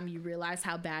by the time you realize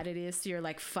how bad it is? So you're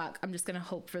like, fuck, I'm just going to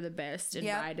hope for the best and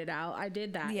ride it out. I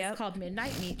did that. It's called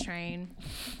Midnight Meat Train.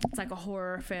 It's like a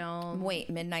horror film. Wait,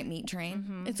 Midnight Meat Train?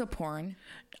 Mm-hmm. It's a porn.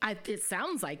 It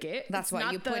sounds like it. That's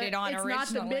why you put it on originally.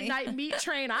 It's not the Midnight Meat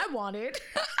Train I wanted.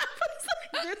 I was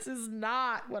like, this is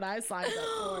not what I signed up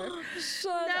for.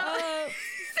 Shut up.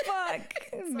 Fuck.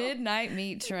 Midnight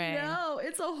Meat Train. No,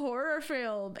 it's a horror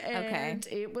film. And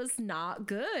it was not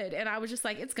good. And I was just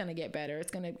like, it's going to get better.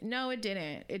 No, it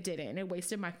didn't. It didn't. It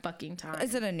wasted my fucking time.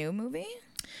 Is it a new movie?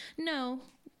 No,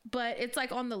 but it's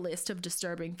like on the list of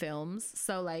disturbing films.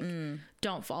 So like,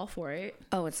 don't fall for it.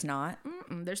 Oh, it's not?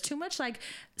 There's too much like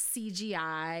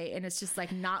CGI and it's just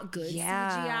like not good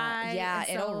CGI. Yeah,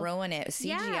 it'll ruin it. CGI.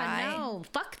 Yeah, no,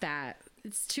 fuck that.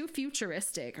 It's too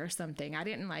futuristic or something. I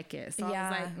didn't like it. So I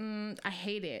was like, I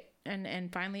hate it.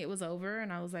 And finally it was over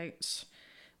and I was like,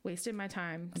 wasted my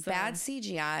time. So. Bad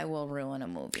CGI will ruin a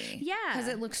movie. Yeah. Because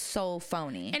it looks so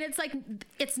phony. And it's like,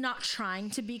 it's not trying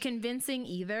to be convincing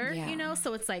either, you know?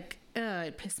 So it's like,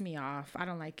 it pissed me off. I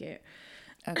don't like it.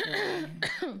 Okay.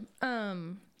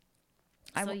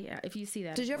 So yeah, if you see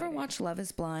that. Did you ever watch Love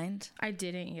is Blind? I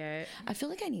didn't yet. I feel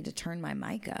like I need to turn my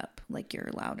mic up. Like you're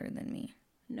louder than me.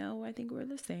 No, I think we're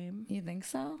the same. You think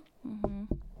so? Mm-hmm.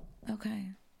 Okay.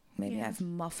 Maybe I have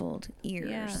muffled ears.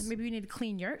 Yeah, maybe you need to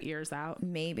clean your ears out.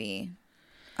 Maybe.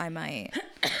 I might.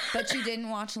 But you didn't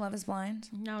watch Love is Blind?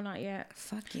 No, not yet.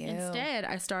 Fuck you. Instead,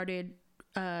 I started...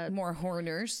 more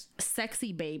Hoarders.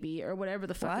 Sexy Baby or whatever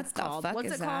the fuck it's called.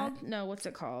 What's it called? No, what's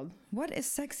it called? What is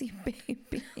Sexy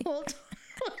Baby? Hold on.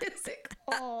 What is it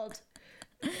called?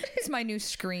 It's my new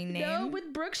screen name. No,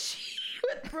 with Brooke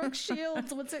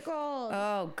Shields. What's it called?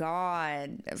 Oh,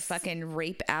 God. Fucking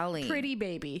Rape Alley. Pretty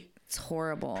Baby. It's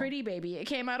horrible. Pretty Baby. It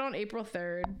came out on April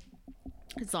 3rd.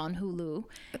 It's on Hulu.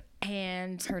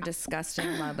 And her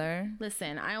disgusting mother.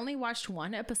 Listen, I only watched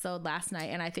one episode last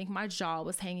night, and I think my jaw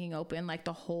was hanging open like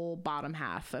the whole bottom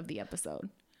half of the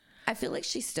episode. I feel like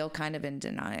she's still kind of in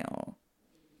denial.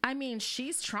 I mean,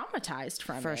 she's traumatized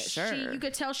from it. For sure. You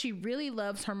could tell she really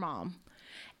loves her mom.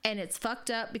 And it's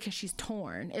fucked up because she's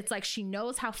torn. It's like she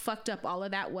knows how fucked up all of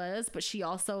that was, but she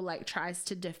also like tries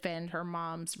to defend her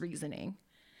mom's reasoning.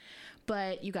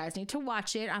 But you guys need to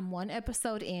watch it. I'm one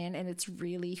episode in and it's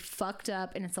really fucked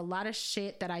up and it's a lot of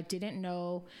shit that I didn't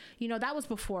know. You know, that was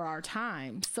before our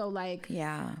time. So like,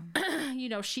 yeah, you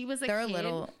know, she was they're a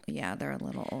little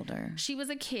older. She was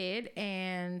a kid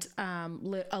and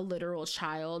a literal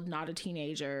child, not a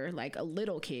teenager, like a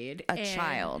little kid.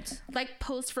 Child. Like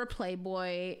posed for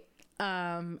Playboy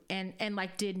and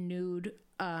like did nude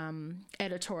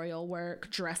editorial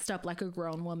work, dressed up like a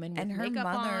grown woman with and her makeup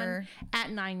mother on at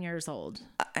 9 years old.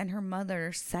 And her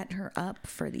mother set her up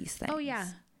for these things. Oh yeah.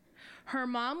 Her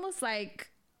mom was like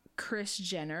Kris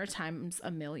Jenner times a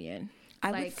million.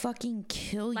 I would fucking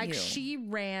kill you. Like she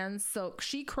ran, so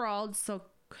she crawled, so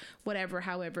whatever,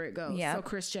 however it goes. Yep. So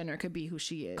Kris Jenner could be who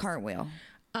she is. Cartwheel.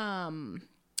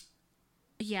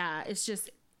 Yeah,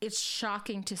 it's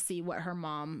shocking to see what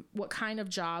kind of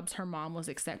jobs her mom was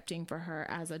accepting for her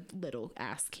as a little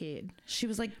ass kid. She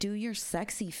was like, do your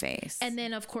sexy face. And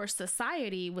then of course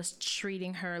society was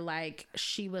treating her like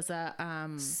she was a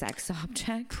sex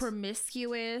object,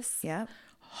 promiscuous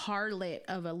harlot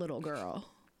of a little girl.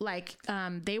 Like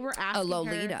they were asking a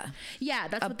Lolita. Her, yeah,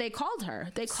 that's what they called her.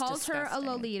 They called her a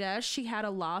Lolita. She had a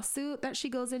lawsuit that she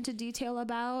goes into detail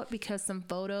about because some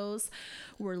photos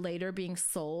were later being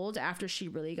sold after she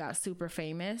really got super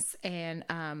famous. And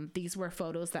these were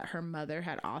photos that her mother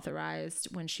had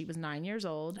authorized when she was 9 years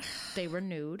old. They were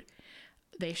nude.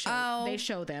 They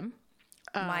show them.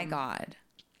 My God.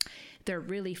 They're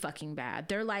really fucking bad.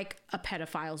 They're like a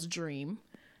pedophile's dream.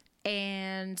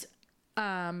 And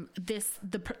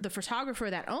the photographer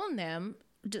that owned them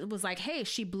was like, hey,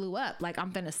 she blew up, like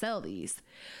I'm gonna sell these.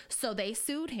 So they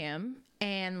sued him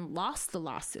and lost the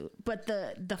lawsuit. But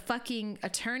the fucking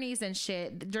attorneys and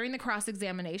shit during the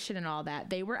cross-examination and all that,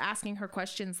 they were asking her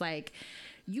questions like,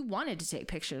 you wanted to take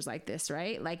pictures like this,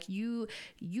 right? Like you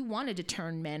wanted to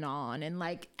turn men on, and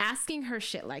like asking her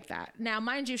shit like that. Now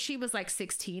mind you, she was like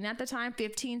 16 at the time,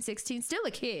 15, 16, still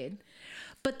a kid.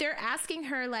 But they're asking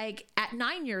her, like, at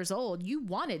 9 years old, you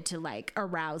wanted to, like,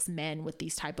 arouse men with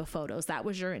these type of photos. That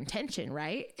was your intention,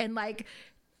 right? And, like,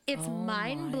 it's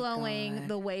mind-blowing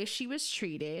the way she was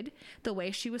treated, the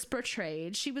way she was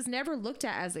portrayed. She was never looked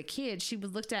at as a kid. She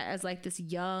was looked at as, like, this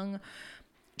young,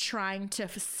 trying to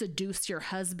seduce your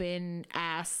husband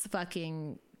ass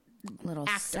fucking little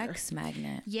actor. Sex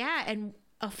magnet. Yeah, and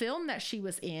a film that she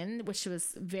was in, which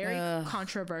was very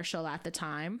controversial at the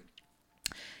time.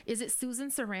 Is it Susan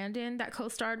Sarandon that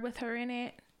co-starred with her in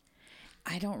it?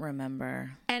 I don't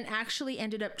remember. And actually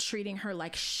ended up treating her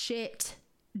like shit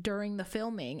during the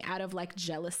filming out of like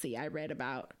jealousy, I read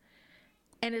about.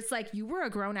 And it's like, you were a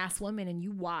grown-ass woman and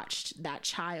you watched that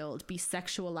child be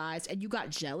sexualized and you got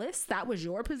jealous. That was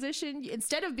your position.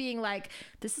 Instead of being like,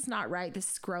 this is not right,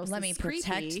 this is gross, Let me protect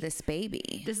creepy. this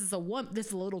baby. This is a woman, this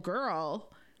is a little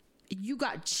girl. You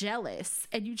got jealous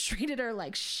and you treated her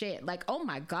like shit. Like, oh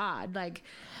my God. Like,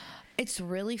 it's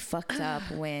really fucked up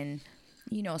when,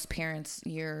 you know, as parents,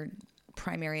 your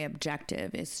primary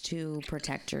objective is to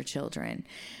protect your children.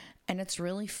 And it's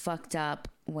really fucked up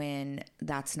when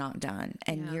that's not done.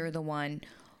 And you're the one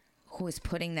who is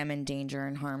putting them in danger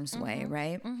and harm's way,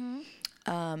 right?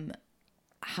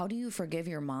 How do you forgive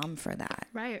your mom for that?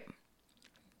 right.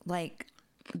 Like,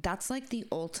 that's like the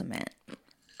ultimate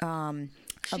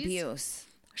abuse.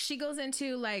 She goes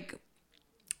into like,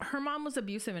 her mom was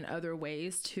abusive in other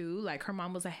ways too. Like, her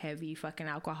mom was a heavy fucking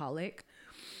alcoholic.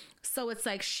 So it's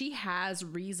like, she has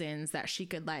reasons that she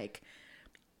could like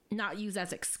not use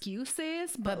as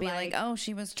excuses, but Be like, oh,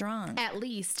 she was drunk. at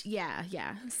least, yeah.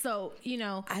 So, you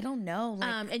know, I don't know.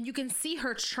 Like, and you can see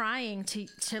her trying to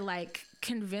like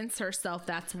convince herself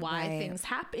that's why Right. things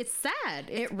happen. It's sad.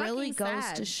 It's it really fucking goes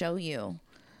sad. to show you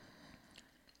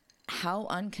how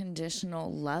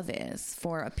unconditional love is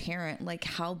for a parent, like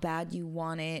how bad you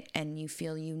want it and you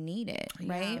feel you need it,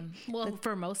 right? Yeah. Well,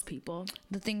 for most people.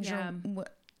 The things Yeah.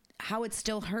 how it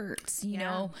still hurts, you Yeah.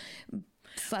 know.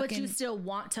 But you still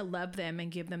want to love them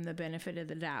and give them the benefit of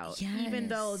the doubt, even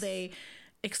though Yes. they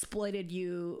exploited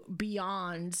you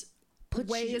beyond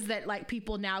ways that like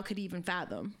people now could even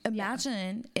fathom.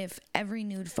 Imagine if every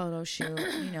nude photo shoot,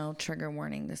 you know, trigger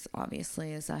warning, this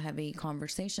obviously is a heavy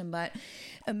conversation, but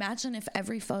imagine if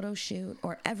every photo shoot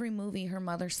or every movie her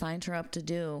mother signed her up to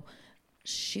do,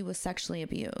 she was sexually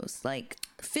abused, like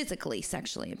physically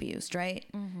sexually abused, right?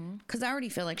 Because I already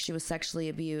feel like she was sexually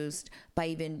abused by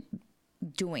even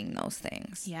doing those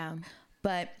things. Yeah.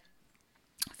 But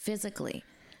physically,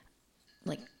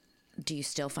 like, do you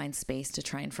still find space to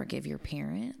try and forgive your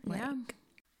parent? Like, Yeah.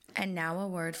 And now a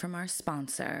word from our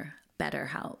sponsor,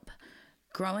 BetterHelp.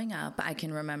 Growing up, I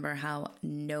can remember how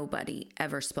nobody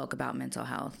ever spoke about mental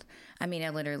health. I mean,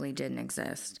 it literally didn't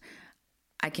exist.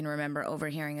 I can remember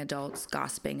overhearing adults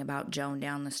gossiping about Joan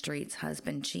down the street's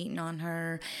husband cheating on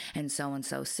her and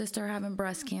so-and-so's sister having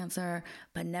breast cancer,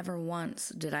 but never once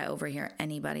did I overhear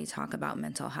anybody talk about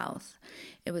mental health.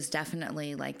 It was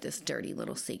definitely like this dirty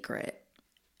little secret,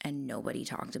 and nobody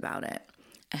talked about it.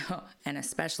 And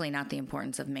especially not the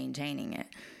importance of maintaining it.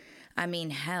 I mean,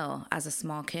 hell, as a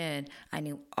small kid, I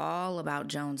knew all about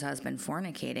Joan's husband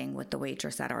fornicating with the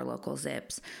waitress at our local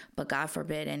Zips, but God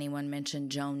forbid anyone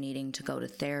mentioned Joan needing to go to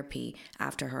therapy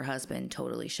after her husband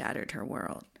totally shattered her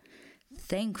world.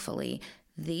 Thankfully,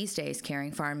 these days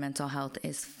caring for our mental health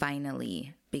is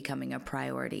finally becoming a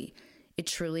priority. It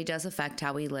truly does affect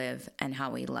how we live and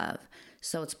how we love,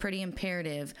 so it's pretty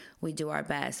imperative we do our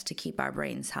best to keep our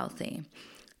brains healthy.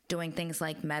 Doing things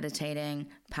like meditating,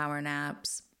 power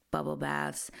naps, bubble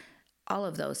baths, all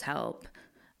of those help.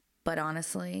 But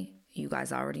honestly, you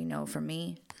guys already know for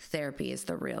me, therapy is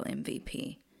the real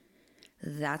MVP.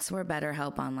 That's where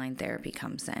BetterHelp Online Therapy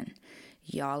comes in.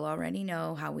 Y'all already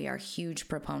know how we are huge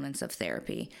proponents of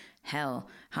therapy. Hell,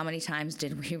 how many times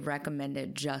did we recommend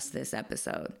it just this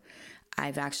episode?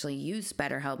 I've actually used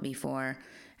BetterHelp before,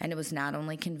 and it was not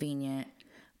only convenient,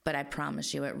 but I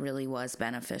promise you it really was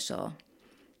beneficial.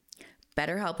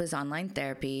 BetterHelp is online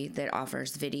therapy that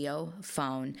offers video,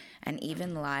 phone, and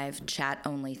even live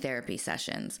chat-only therapy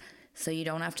sessions, so you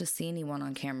don't have to see anyone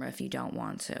on camera if you don't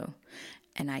want to.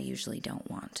 And I usually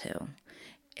don't want to.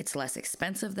 It's less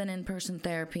expensive than in-person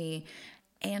therapy,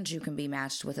 and you can be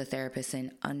matched with a therapist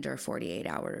in under 48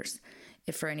 hours.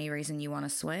 If for any reason you want to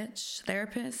switch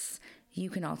therapists, you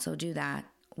can also do that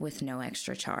with no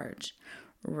extra charge.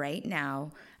 Right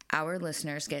now, our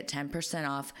listeners get 10%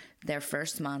 off their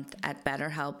first month at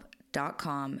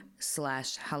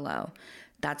betterhelp.com/hello.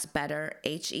 That's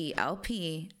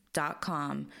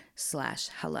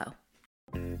betterhelp.com/hello.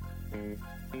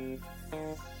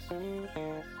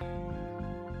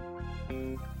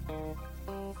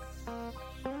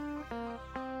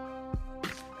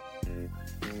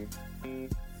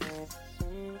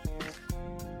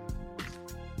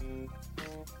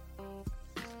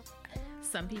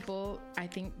 Some people, I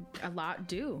think a lot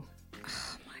do.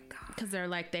 Oh my God. Because they're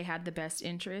like, they had the best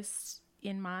interests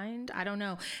in mind. I don't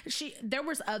know. There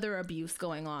was other abuse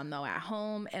going on though at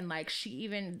home. And like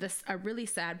a really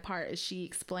sad part is she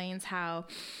explains how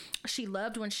she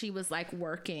loved when she was like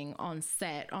working on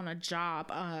set on a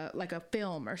job, like a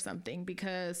film or something,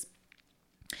 because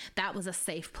that was a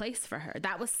safe place for her.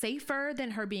 That was safer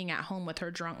than her being at home with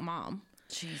her drunk mom.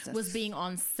 Jesus. Was being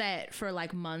on set for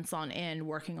like months on end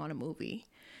working on a movie.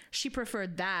 She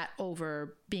preferred that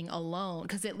over being alone,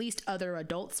 because at least other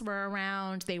adults were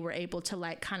around. They were able to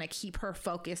like kind of keep her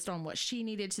focused on what she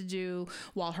needed to do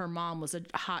while her mom was a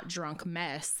hot drunk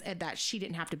mess and that she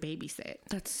didn't have to babysit.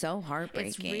 That's so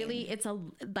heartbreaking. It's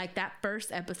like that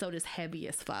first episode is heavy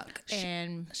as fuck.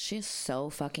 And she's so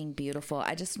fucking beautiful.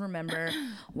 I just remember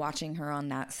watching her on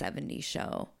That 70s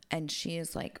Show. And she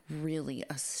is like really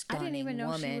a stunning woman. I didn't even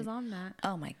know she was on that.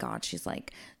 Oh my God. She's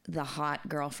like the hot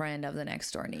girlfriend of the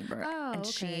next door neighbor. Oh, and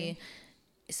she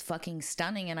is fucking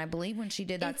stunning. And I believe when she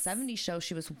did That 70s Show,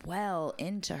 she was well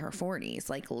into her 40s,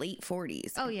 like late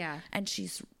 40s. Oh yeah. And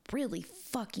she's really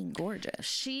fucking gorgeous.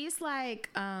 She's like,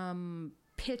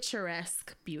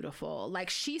 picturesque beautiful. Like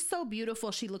she's so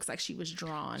beautiful she looks like she was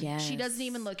drawn. Yes. She doesn't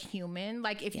even look human.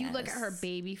 Like if you look at her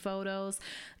baby photos,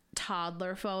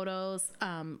 toddler photos,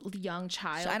 young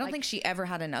child, I don't think she ever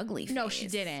had an ugly face. No, she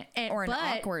didn't. Or an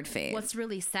awkward face. What's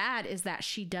really sad is that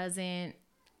she doesn't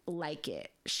like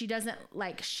it. She doesn't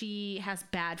like, she has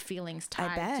bad feelings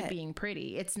tied to being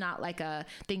pretty. It's not like a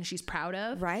thing she's proud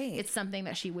of. Right. It's something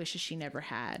that she wishes she never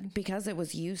had. Because it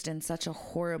was used in such a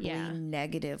horribly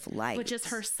negative light. But just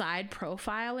her side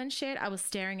profile and shit, I was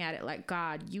staring at it like,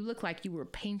 God, you look like you were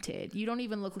painted. You don't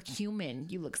even look human.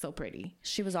 You look so pretty.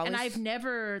 She was always... And I've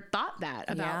never thought that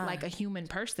about like a human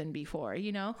person before,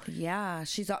 you know? Yeah.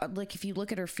 She's like, if you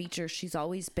look at her features, she's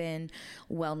always been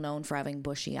well known for having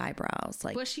bushy eyebrows.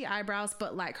 Like bushy eyebrows,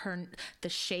 but like the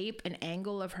shape and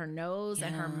angle of her nose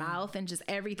and her mouth and just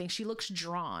everything. She looks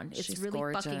drawn. It's really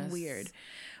gorgeous. Fucking weird.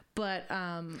 But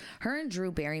her and Drew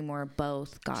Barrymore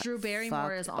both got Drew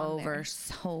Barrymore is on over there.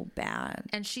 So bad.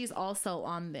 And she's also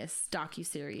on this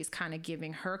docuseries kind of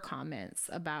giving her comments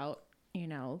about, you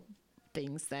know,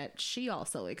 things that she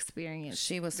also experienced.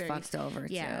 She was fucked over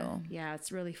too. Yeah,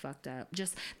 it's really fucked up.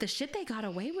 Just the shit they got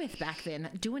away with back then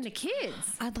doing to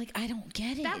kids. I don't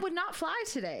get it. That would not fly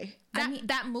today.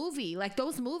 That movie, like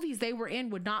those movies they were in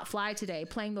would not fly today,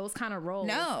 playing those kind of roles.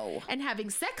 No. And having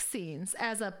sex scenes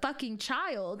as a fucking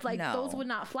child. Like those would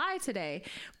not fly today.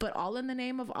 But all in the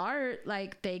name of art,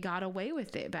 like they got away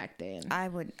with it back then.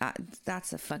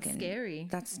 That's a fucking... Scary.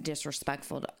 That's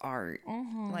disrespectful to art.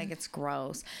 Mm-hmm. Like it's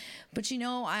gross. But you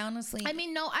know,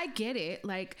 I get it.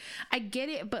 Like I get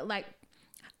it, but like,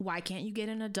 why can't you get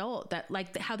an adult that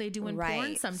like how they do in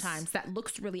porn sometimes that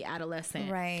looks really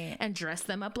adolescent, right? And dress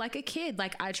them up like a kid,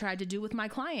 like I tried to do with my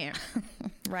client,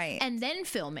 right? And then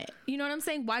film it. You know what I'm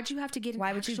saying? Why'd you have to get?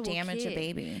 Why would you damage a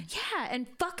baby? Yeah, and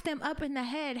fuck them up in the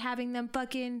head, having them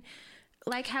fucking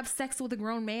like have sex with a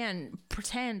grown man,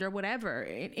 pretend or whatever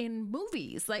in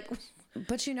movies, like.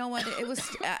 But you know what? It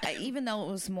was even though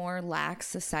it was more lax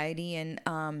society and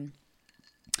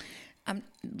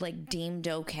like deemed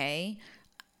okay.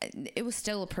 It was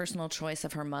still a personal choice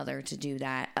of her mother to do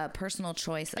that. A personal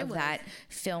choice of that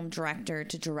film director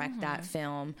to direct that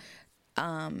film.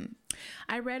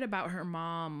 I read about her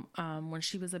mom when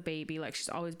she was a baby. Like she's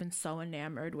always been so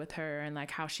enamored with her and like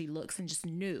how she looks and just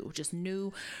knew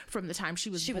from the time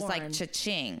she was born. Was like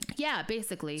cha-ching. Yeah,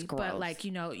 basically. But like,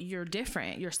 you know, you're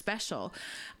different. You're special.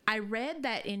 I read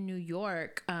that in New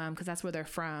York, because that's where they're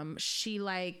from, she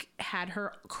like had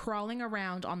her crawling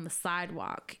around on the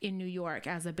sidewalk in New York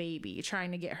as a baby,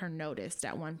 trying to get her noticed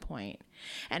at one point.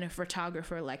 And a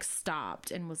photographer like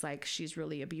stopped and was like, she's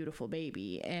really a beautiful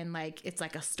baby. And like, it's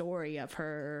like a story of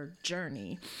her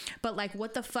journey. But like,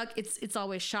 what the fuck? It's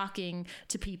always shocking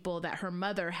to people that her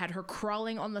mother had her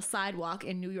crawling on the sidewalk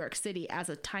in New York City as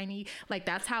a tiny, like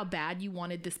that's how bad you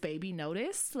wanted this baby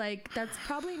noticed. Like that's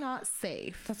probably not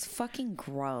safe. That's fucking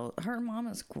gross. Her mom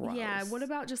is gross. Yeah. What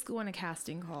about just going to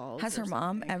casting calls? Has her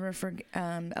mom ever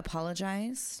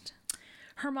apologized?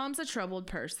 Her mom's a troubled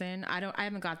person. I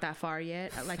haven't got that far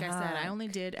yet. Like I said, I only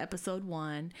did episode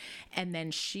 1, and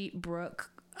then Brooke,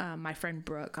 my friend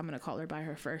Brooke, I'm gonna call her by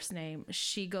her first name.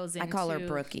 She goes into. I call her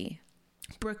Brookie.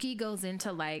 Brookie goes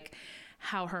into like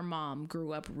how her mom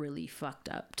grew up really fucked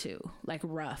up too, like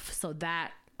rough. So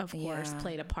that of course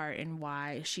played a part in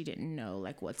why she didn't know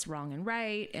like what's wrong and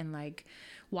right, and like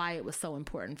why it was so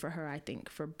important for her, I think,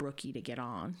 for Brookie to get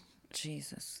on.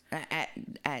 Jesus.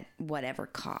 At whatever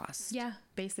cost. Yeah,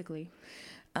 basically.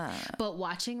 But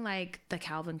watching like the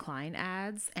Calvin Klein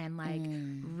ads and like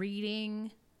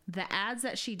reading the ads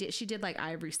that she did like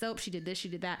Ivory Soap, she did this, she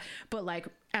did that. But like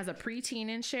as a preteen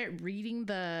and shit, reading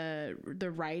the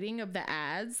writing of the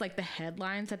ads, like the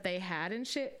headlines that they had and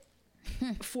shit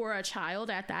for a child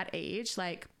at that age,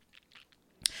 like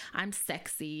I'm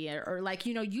sexy or like,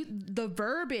 you know, the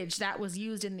verbiage that was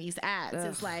used in these ads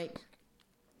is like,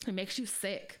 It makes you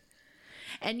sick.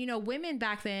 And, you know, women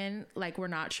back then, like, were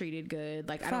not treated good.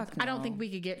 Like, I don't think we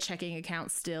could get checking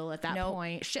accounts still at that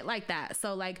point. Shit like that.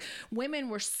 So, like, women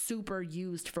were super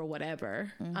used for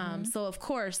whatever. So, of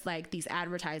course, like, these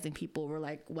advertising people were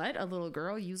like, what? A little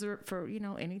girl? Use her for, you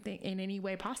know, anything in any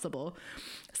way possible.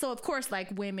 So, of course, like,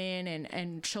 women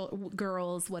and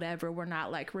girls, whatever, were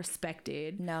not, like,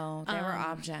 respected. No, they were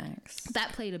objects.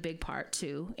 That played a big part,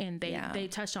 too. And they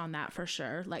touched on that for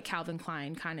sure. Like, Calvin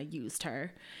Klein kind of used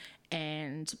her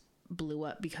and blew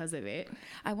up because of it.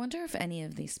 I wonder if any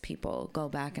of these people go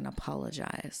back and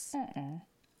apologize.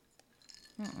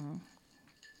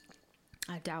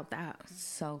 I doubt that.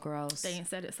 So gross. They ain't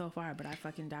said it so far, but I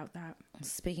fucking doubt that.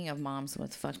 Speaking of moms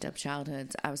with fucked up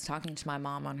childhoods, I was talking to my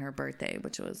mom on her birthday,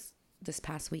 which was this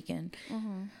past weekend.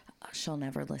 She'll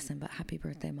never listen, but happy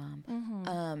birthday,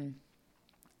 Mom.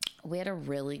 We had a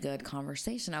really good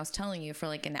conversation. I was telling you, for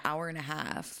like an hour and a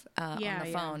half on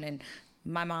the phone, and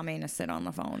my mom ain't a sit on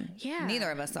the phone. Yeah. Neither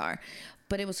of us are.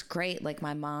 But it was great. Like,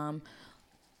 my mom,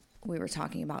 we were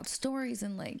talking about stories,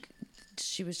 and like,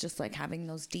 she was just like having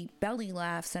those deep belly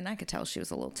laughs, and I could tell she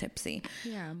was a little tipsy.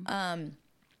 Yeah.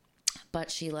 But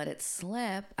she let it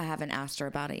slip. I haven't asked her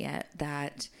about it yet,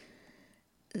 that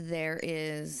there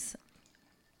is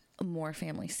more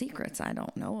family secrets I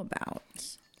don't know about.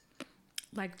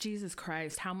 Like, Jesus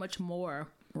Christ, how much more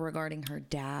regarding her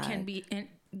dad can be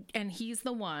and he's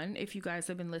the one, if you guys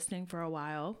have been listening for a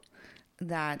while,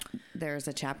 that there's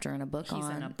a chapter in a book. He's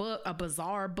in a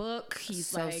bizarre book. He's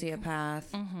sociopath,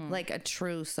 like a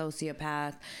true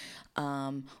sociopath.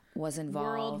 Was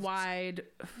involved. Worldwide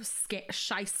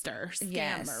shyster, scammer.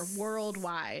 Yes.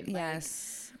 Worldwide.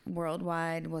 Yes.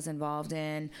 Worldwide, was involved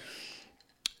in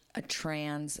a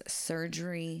trans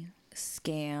surgery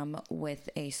scam with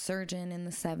a surgeon in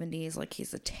the 70s. Like,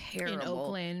 he's a terrible, in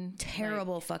Oakland,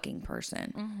 terrible fucking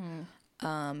person.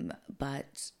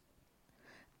 But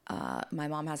my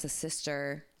mom has a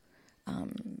sister.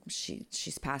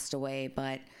 She's passed away,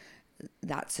 but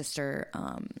that sister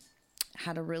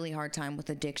had a really hard time with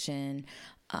addiction.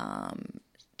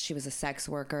 She was a sex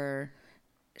worker.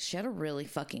 She had a really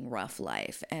fucking rough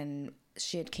life, and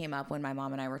she had came up when my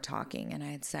mom and I were talking, and I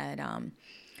had said,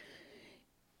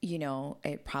 you know,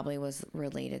 it probably was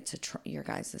related to your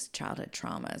guys' childhood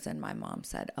traumas. And my mom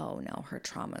said, oh no, her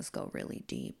traumas go really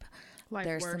deep. Like,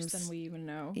 there's worse than we even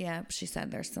know. Yeah. She said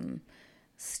there's some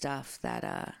stuff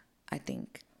that I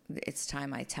think it's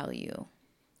time I tell you.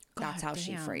 That's how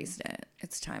she phrased it.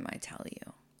 It's time I tell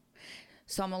you.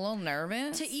 So I'm a little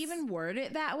nervous. To even word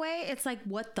it that way, it's like,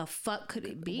 what the fuck could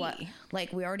it be? What?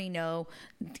 Like, we already know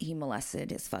he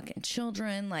molested his fucking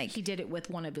children. Like, he did it with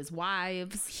one of his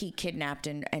wives. He kidnapped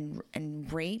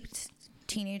and raped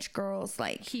teenage girls.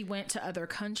 Like, he went to other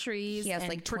countries. He has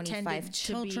like 25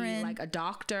 children. To be like a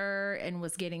doctor and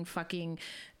was getting fucking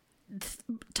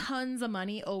tons of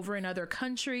money over in other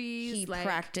countries. He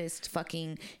practiced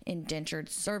fucking indentured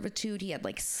servitude. He had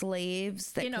like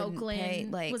slaves that in Oakland. Pay.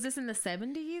 Like, was this in the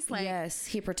 70s? Like, yes,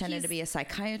 he pretended to be a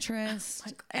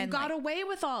psychiatrist and got away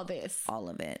with all this. All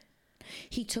of it.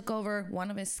 He took over.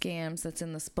 One of his scams that's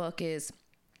in this book is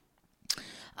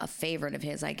a favorite of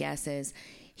his, I guess, is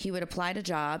he would apply to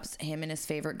jobs. Him and his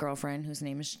favorite girlfriend, whose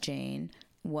name is Jane,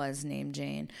 was named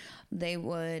Jane. They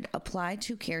would apply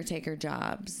to caretaker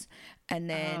jobs, and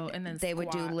then they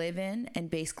would do live-in, and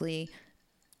basically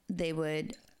they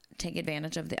would take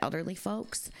advantage of the elderly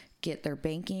folks, get their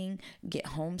banking, get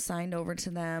homes signed over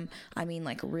to them. I mean,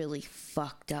 like, really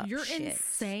fucked up You're shit.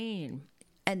 Insane.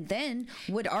 And then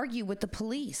would argue with the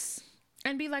police.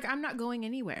 And be like, I'm not going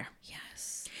anywhere.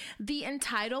 Yes. The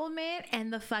entitlement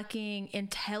and the fucking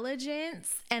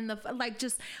intelligence and the, like,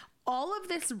 just all of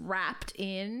this wrapped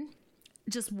in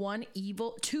just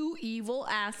two evil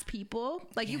ass people.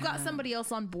 Like, you got somebody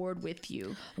else on board with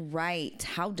you. Right.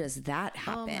 How does that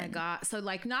happen? Oh my God. So,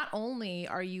 like, not only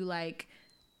are you like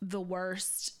the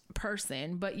worst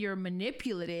person, but you're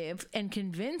manipulative and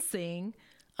convincing.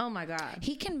 Oh my God.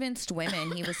 He convinced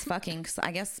women he was fucking.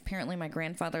 I guess apparently my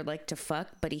grandfather liked to fuck,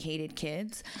 but he hated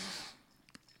kids.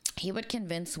 He would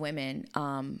convince women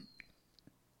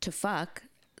to fuck.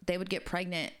 They would get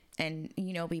pregnant and,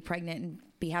 you know, be pregnant and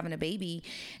be having a baby.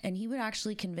 And he would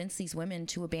actually convince these women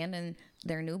to abandon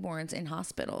their newborns in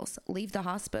hospitals, leave the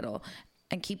hospital,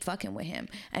 and keep fucking with him.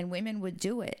 And women would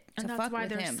do it. And that's why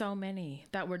there's so many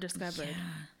that were discovered. Yeah.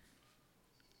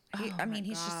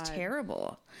 He's just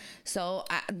terrible. So,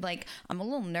 I'm a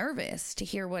little nervous to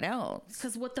hear what else.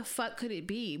 Because what the fuck could it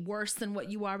be worse than what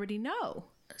you already know?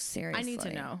 Seriously. I need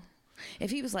to know.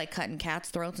 If he was like cutting cats'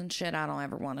 throats and shit, I don't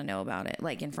ever want to know about it.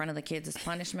 Like, in front of the kids as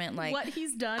punishment. Like, what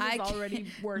he's done is already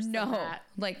worse than that.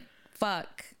 Like,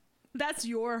 fuck. That's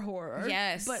your horror.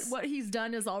 Yes. But what he's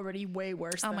done is already way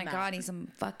worse Oh than my that. God,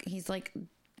 he's like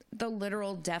the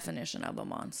literal definition of a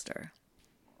monster.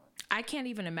 I can't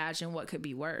even imagine what could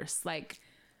be worse. Like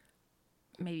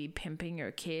maybe pimping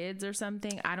your kids or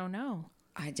something. I don't know.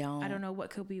 I don't know what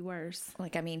could be worse.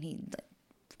 Like, I mean, he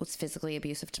was physically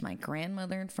abusive to my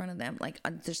grandmother in front of them. Like,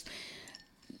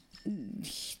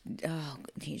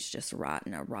 he's just a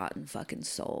rotten fucking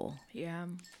soul. Yeah.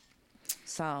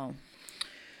 So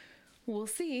we'll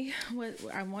see. What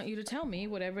I want you to tell me,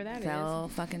 whatever that That'll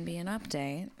fucking be an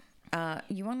update.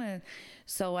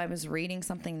 So I was reading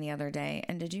something the other day,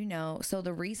 and did you know, so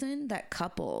the reason that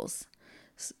couples,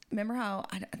 remember how,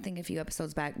 I think a few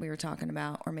episodes back we were talking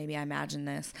about, or maybe I imagined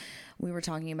this, we were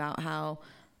talking about how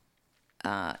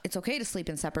it's okay to sleep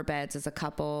in separate beds as a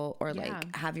couple, or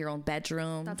like have your own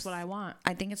bedroom. That's what I want.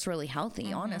 I think it's really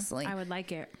healthy, honestly. I would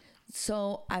like it.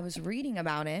 So I was reading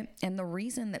about it, and the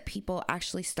reason that people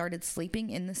actually started sleeping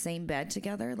in the same bed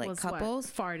together, like couples,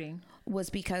 farting, was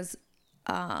because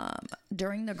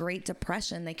during the Great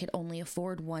Depression, they could only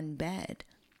afford one bed.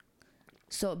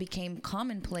 So it became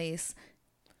commonplace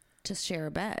to share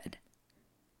a bed.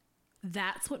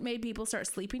 That's what made people start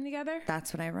sleeping together?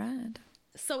 That's what I read.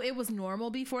 So it was normal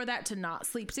before that to not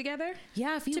sleep together?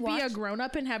 Yeah, if you to be a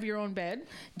grown-up and have your own bed?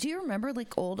 Do you remember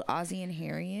like old Ozzie and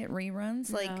Harriet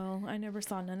reruns? Like, no, I never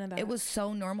saw none of that. It was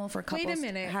so normal for couples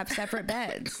to have separate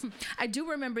beds. I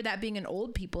do remember that being an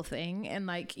old people thing, and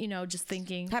like, you know, just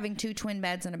thinking having two twin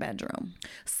beds in a bedroom.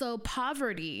 So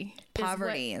poverty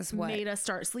is what made us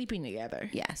start sleeping together.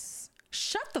 Yes.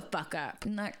 Shut the fuck up.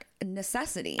 Not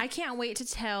necessity. I can't wait to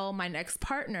tell my next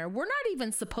partner. We're not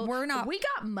even supposed. We're not. We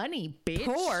got money, bitch.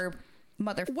 Poor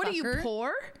motherfucker. What are you,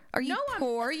 poor? Are you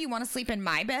poor? You want to sleep in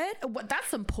my bed? What? That's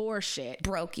some poor shit.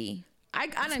 Brokey. I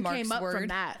done came up from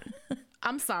that.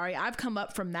 I'm sorry. I've come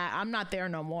up from that. I'm not there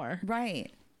no more.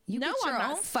 Right. You get your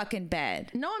own fucking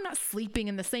bed. No, I'm not sleeping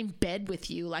in the same bed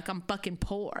with you like I'm fucking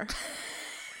poor.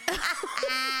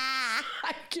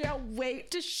 I can't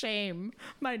wait to shame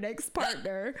my next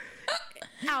partner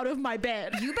out of my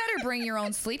bed. You better bring your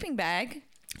own sleeping bag.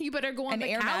 You better go on the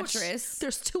air couch. Mattress.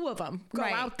 There's two of them. Go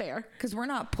out there. Because we're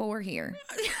not poor here.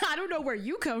 I don't know where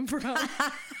you come from.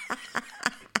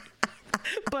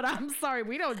 But I'm sorry,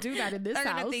 we don't do that in this house.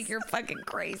 They're gonna think you're fucking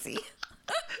crazy.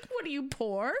 What are you,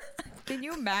 poor? Can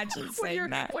you imagine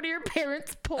saying that? What are your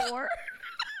parents, poor?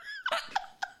 I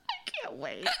can't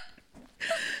wait.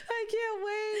 I can't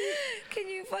wait. Can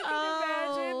you fucking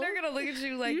imagine? They're gonna look at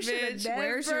you like, bitch,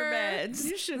 where's your beds?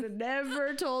 You should have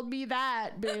never told me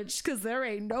that, bitch, because there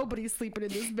ain't nobody sleeping in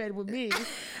this bed with me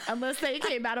unless they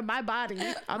came out of my body.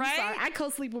 I'm sorry. I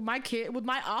co-sleep with my kid, with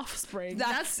my offspring.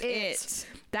 That's it.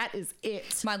 That is it.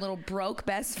 It's my little broke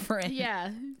best friend. Yeah.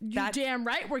 You damn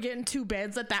right we're getting two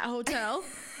beds at that hotel.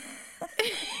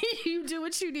 You do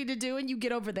what you need to do and you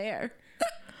get over there.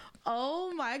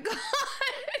 Oh my God.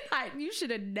 You should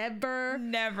have never.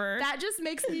 That just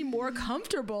makes me more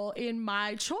comfortable in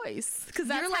my choice. Because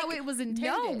that's how it was intended.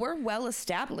 No, we're well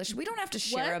established. We don't have to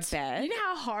share a bed. You know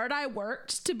how hard I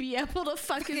worked to be able to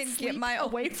fucking sleep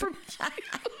away from you?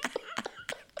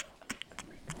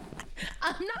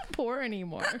 I'm not poor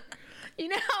anymore. You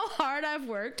know how hard I've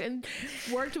worked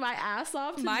my ass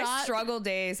off to my struggle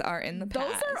days are in the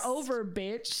past. Those are over,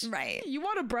 bitch. Right. You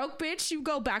want a broke bitch? You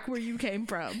go back where you came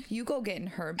from. You go get in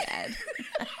her bed.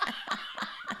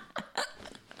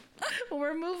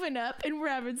 We're moving up and we're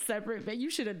having separate bed. You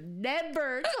should have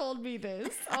never told me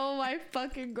this. Oh my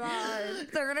fucking God.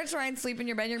 They're gonna try and sleep in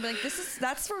your bed. You're gonna be like,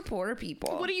 that's for poor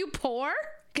people. What are you, poor?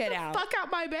 Get out. Fuck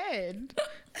out my bed.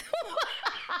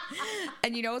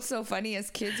 And you know what's so funny? As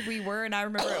kids we were, and I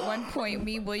remember at one point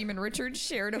me, William, and Richard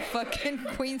shared a fucking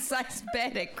queen size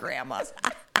bed at grandma's.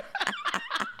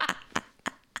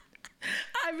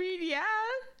 I mean,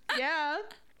 yeah.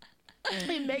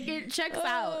 It checks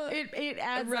out. It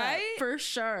adds up for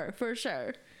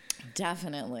sure.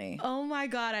 Definitely. Oh my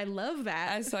God, I love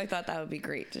that. So I thought that would be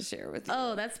great to share with you.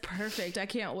 Oh, that's perfect. I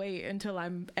can't wait until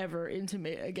I'm ever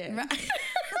intimate again. Right.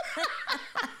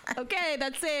 Okay,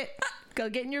 that's it. Go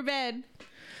get in your bed.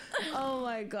 Oh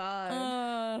my God.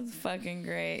 Oh, that's fucking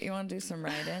great. You want to do some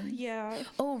writing? Yeah.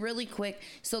 Oh, really quick.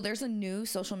 So there's a new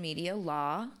social media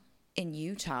law in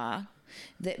Utah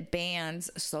that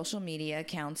bans social media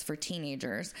accounts for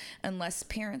teenagers unless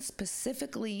parents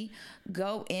specifically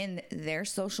go in their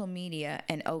social media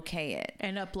and okay it.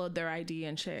 And upload their ID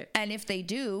and shit. And if they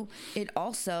do, it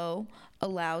also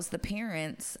allows the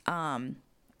parents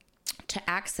to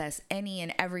access any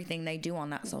and everything they do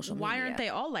on that social media. Why aren't they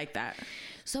all like that?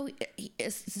 So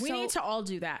we need to all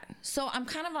do that. So I'm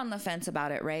kind of on the fence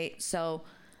about it, right? So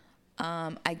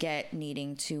I get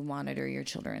needing to monitor your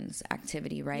children's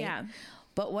activity, right? Yeah.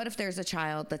 But what if there's a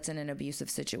child that's in an abusive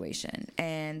situation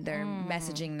and they're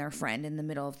messaging their friend in the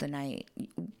middle of the night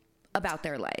about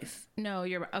their life? No,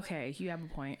 you're okay. You have a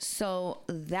point. So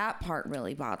that part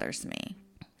really bothers me.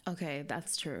 Okay,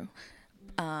 that's true.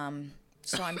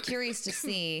 So I'm curious to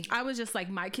see. I was just like,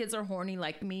 my kids are horny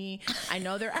like me. I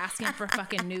know they're asking for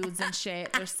fucking nudes and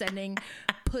shit. They're sending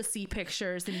pussy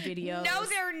pictures and videos. No,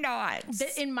 they're not.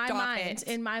 In my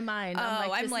mind, I'm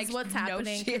like, this is what's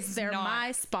happening because they're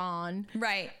my spawn.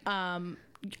 Right.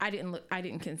 I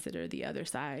didn't consider the other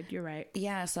side. You're right.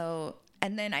 Yeah. So,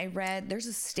 and then I read there's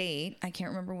a state, I can't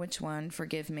remember which one,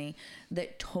 forgive me,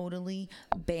 that totally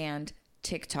banned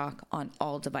TikTok on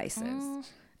all devices.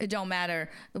 It don't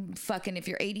matter fucking if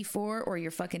you're 84 or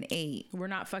you're fucking 8. We're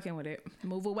not fucking with it.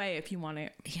 Move away if you want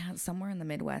it. Yeah, somewhere in the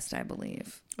Midwest, I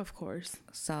believe. Of course.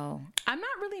 So I'm not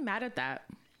really mad at that.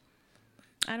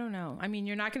 I don't know. I mean,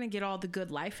 you're not going to get all the good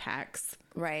life hacks.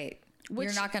 Right.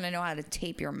 You're not going to know how to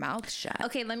tape your mouth shut.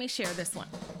 Okay, let me share this one.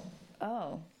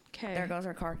 Oh. Okay. There goes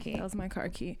our car key. That was my car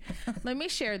key. Let me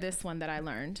share this one that I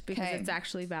learned because it's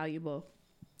actually valuable.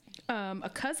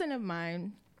 A cousin of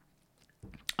mine,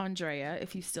 Andrea,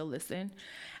 if you still listen,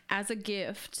 as a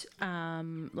gift,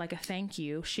 like a thank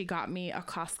you, she got me a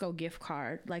Costco gift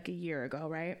card like a year ago,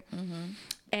 right? Mm-hmm.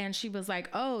 And she was like,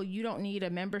 oh, you don't need a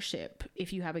membership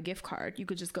if you have a gift card. You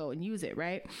could just go and use it,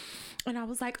 right? And I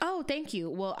was like, oh, thank you.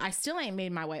 Well, I still ain't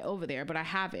made my way over there, but I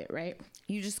have it, right?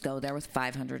 You just go there with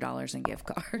 $500 in gift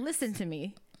cards. Listen to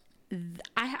me.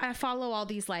 I follow all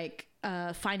these like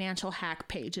financial hack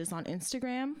pages on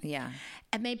Instagram. Yeah.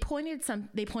 And they pointed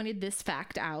this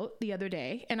fact out the other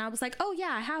day, and I was like, oh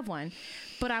yeah, I have one.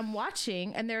 But I'm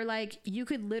watching and they're like, you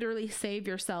could literally save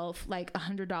yourself like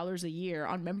 $100 a year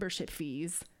on membership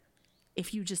fees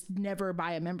if you just never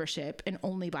buy a membership and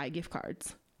only buy gift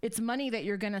cards. It's money that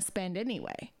you're going to spend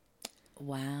anyway.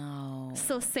 Wow.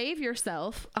 So save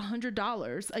yourself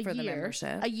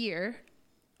 $100 a year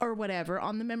or whatever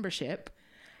on the membership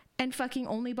and fucking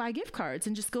only buy gift cards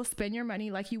and just go spend your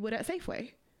money like you would at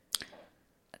Safeway.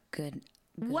 Good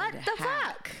what the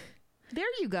fuck? There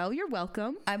you go. You're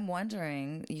welcome. I'm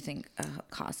wondering, you think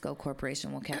Costco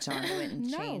Corporation will catch on to it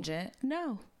and change it?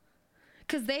 No.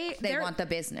 Because they want the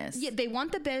business. Yeah, they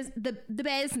want the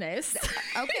business.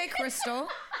 Okay, Crystal.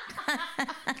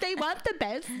 They want the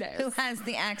business. Who has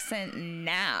the accent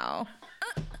now?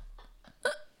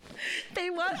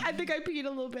 I think I peed a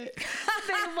little bit.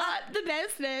 They want the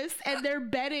business, and they're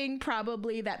betting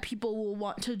probably that people will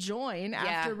want to join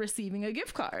after receiving a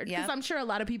gift card. Because I'm sure a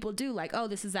lot of people do, like, oh,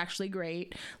 this is actually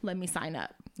great. Let me sign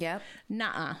up. Yep.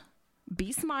 Nuh-uh.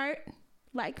 Be smart.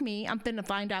 Like me, I'm finna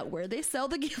find out where they sell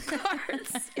the gift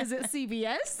cards. Is it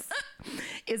CVS?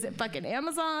 Is it fucking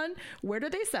Amazon? Where do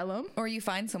they sell them? Or you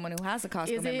find someone who has a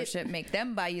Costco membership, make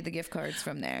them buy you the gift cards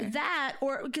from there. That,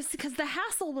 or because the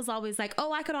hassle was always like,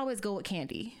 oh, I could always go with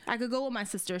Candy. I could go with my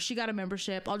sister. She got a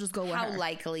membership. I'll just go with her. How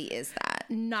likely is that?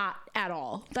 Not at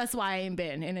all. That's why I ain't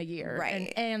been in a year.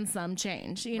 Right. And some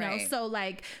change, you know? So,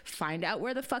 like, find out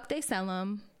where the fuck they sell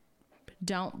them.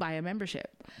 Don't buy a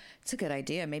membership. It's a good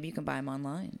idea. Maybe you can buy them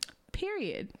online.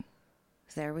 Period.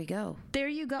 There we go. There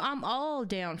you go. I'm all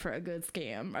down for a good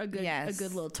scam, a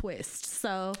good little twist.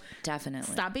 So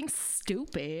definitely stop being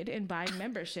stupid and buying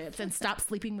memberships, and stop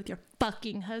sleeping with your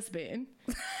fucking husband.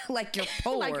 Like you're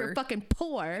poor. Like you're fucking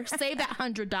poor. Save that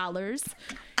 $100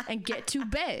 and get 2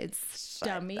 beds,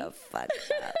 dummy. Shut the fuck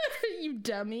up. You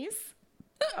dummies.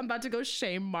 I'm about to go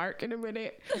shame Mark in a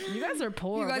minute. You guys are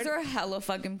poor. You guys are hella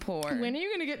fucking poor. When are you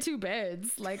gonna get 2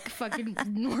 beds like fucking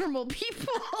normal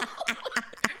people?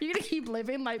 You're gonna keep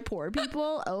living like poor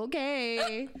people?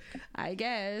 Okay, I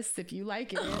guess if you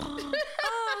like it.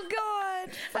 Oh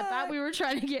God! I thought we were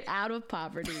trying to get out of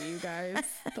poverty, you guys.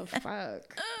 The fuck?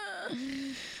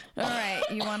 All right,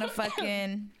 you want to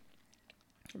fucking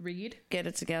read? Get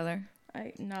it together.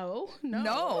 No,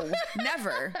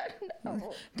 never.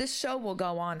 No. This show will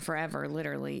go on forever,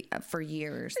 literally for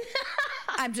years.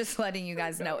 I'm just letting you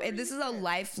guys know. This is a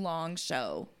lifelong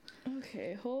show.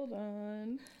 Okay, hold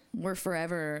on. We're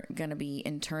forever gonna be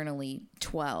internally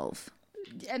 12.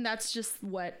 And that's just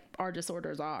what our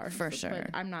disorders are. For sure. But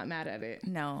I'm not mad at it.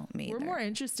 No, me either. We're more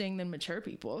interesting than mature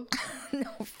people. No,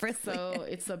 really. So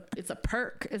it's a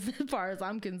perk as far as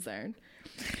I'm concerned.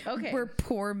 Okay. We're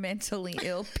poor mentally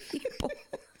ill people.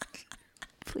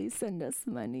 Please send us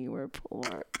money. We're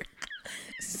poor.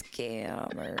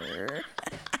 Scammer.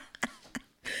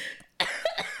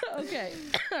 Okay.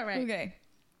 All right. Okay.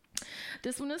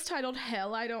 This one is titled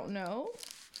Hell I Don't Know.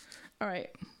 All right.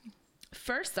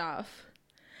 First off,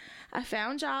 I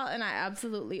found y'all and I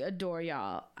absolutely adore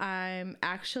y'all. I'm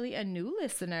actually a new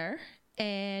listener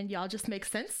and y'all just make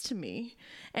sense to me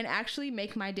and actually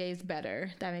make my days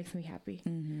better. That makes me happy.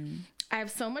 Mm-hmm. I have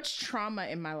so much trauma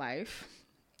in my life.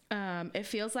 It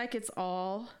feels like it's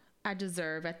all I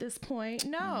deserve at this point.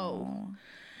 No. Aww.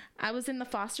 I was in the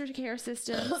foster care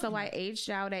system, so I aged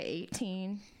out at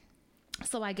 18.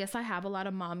 So I guess I have a lot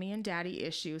of mommy and daddy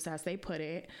issues, as they put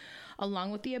it,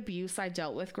 along with the abuse I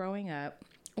dealt with growing up.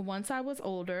 Once I was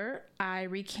older, I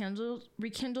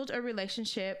rekindled a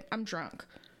relationship. I'm drunk.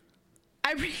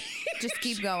 Just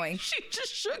keep going. She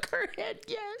just shook her head.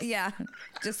 Yes. Yeah.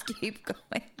 Just keep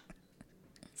going.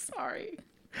 Sorry.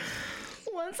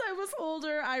 Once I was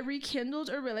older, I rekindled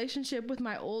a relationship with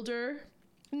my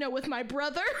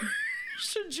brother.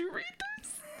 Should you read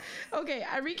this? Okay,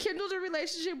 I rekindled a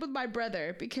relationship with my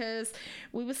brother because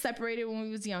we was separated when we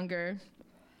was younger.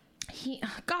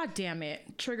 God damn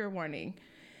it, trigger warning.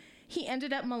 He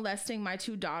ended up molesting my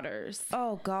 2 daughters.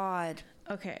 Oh, God.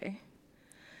 Okay.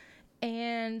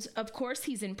 And, of course,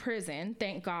 he's in prison,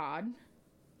 thank God.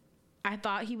 I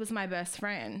thought he was my best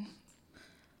friend.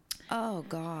 Oh,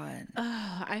 God.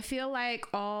 I feel like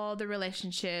all the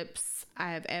relationships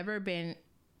I have ever been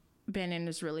in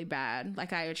is really bad.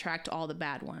 Like, I attract all the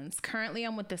bad ones. Currently,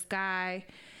 I'm with this guy.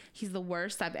 He's the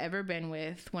worst I've ever been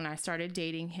with. When I started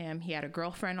dating him, he had a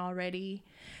girlfriend already.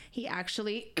 He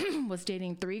actually was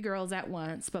dating 3 girls at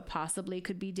once, but possibly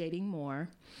could be dating more.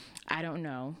 I don't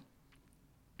know.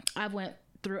 I went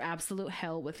through absolute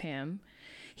hell with him.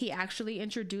 He actually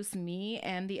introduced me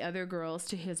and the other girls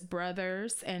to his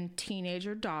brothers and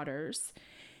teenager daughters.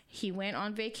 He went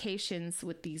on vacations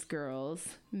with these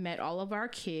girls, met all of our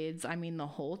kids. I mean, the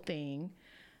whole thing.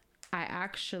 I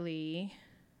actually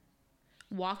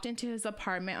walked into his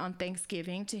apartment on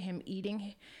Thanksgiving to him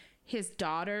eating his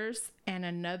daughters and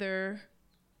another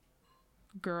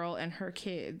girl and her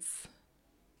kids.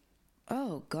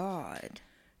 Oh, God.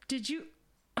 Did you...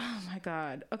 Oh my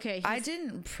God. Okay. I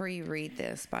didn't pre-read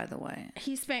this, by the way.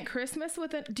 He spent Christmas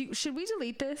with should we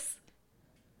delete this?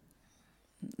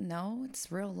 No,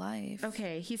 it's real life.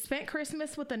 Okay. He spent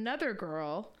Christmas with another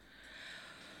girl.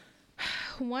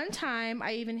 One time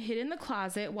I even hid in the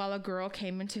closet while a girl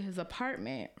came into his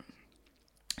apartment.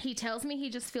 He tells me he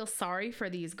just feels sorry for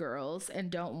these girls and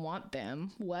don't want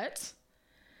them. What?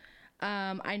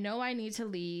 I know I need to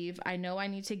leave. I know I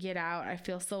need to get out. I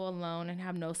feel so alone and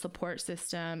have no support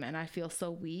system, and I feel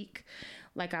so weak,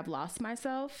 like I've lost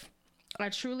myself. I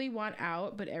truly want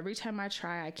out, but every time I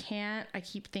try, I can't. I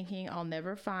keep thinking I'll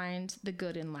never find the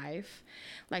good in life.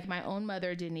 Like my own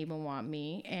mother didn't even want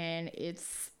me, and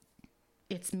it's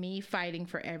me fighting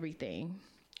for everything.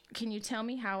 Can you tell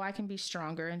me how I can be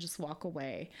stronger and just walk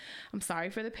away? I'm sorry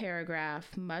for the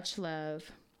paragraph. Much love.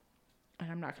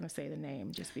 And I'm not going to say the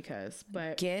name just because,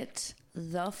 but get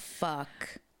the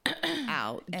fuck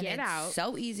out. And get out.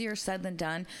 So easier said than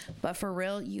done. But for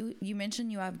real, you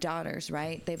mentioned you have daughters,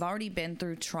 right? They've already been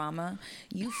through trauma.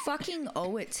 You fucking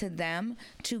owe it to them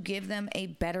to give them a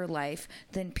better life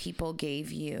than people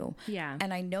gave you. Yeah.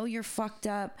 And I know you're fucked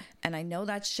up, and I know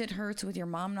that shit hurts with your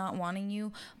mom not wanting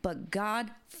you, but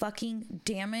God fucking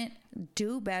damn it,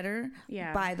 do better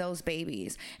by those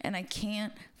babies. And I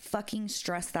can't fucking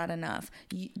stress that enough.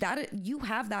 You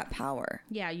have that power.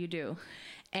 Yeah, you do.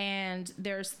 And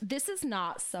this is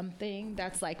not something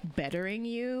that's like bettering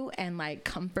you and like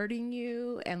comforting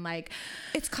you and like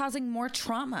it's causing more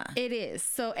trauma. It is.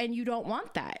 So, and you don't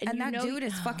want that. And that dude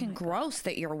is fucking gross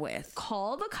that you're with.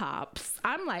 Call the cops.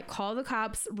 I'm like, call the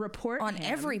cops, report on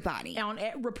everybody.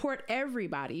 Report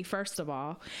everybody, first of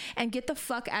all, and get the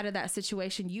fuck out of that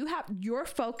situation. You have your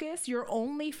focus, your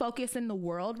only focus in the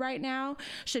world right now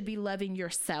should be loving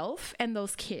yourself and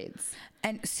those kids.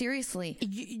 And seriously,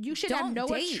 you should have no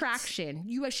attraction.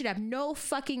 You should have no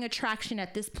fucking attraction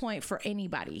at this point for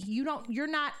anybody. You're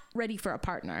not ready for a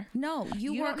partner. No,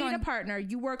 you don't need a partner.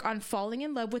 You work on falling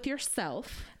in love with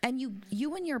yourself. And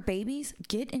you and your babies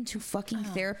get into fucking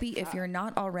therapy if you're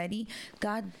not already.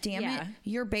 God damn it.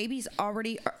 Your babies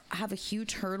already have a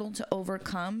huge hurdle to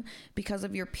overcome because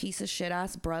of your piece of shit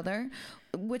ass brother,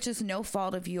 which is no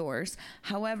fault of yours.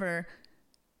 However,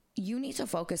 you need to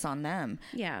focus on them.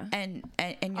 Yeah. And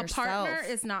yourself. A partner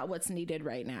is not what's needed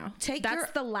right now.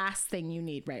 That's the last thing you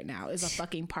need right now is a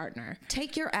fucking partner.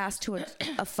 Take your ass to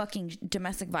a fucking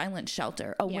domestic violence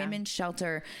shelter, a women's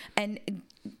shelter. And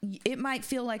it might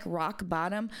feel like rock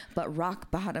bottom, but rock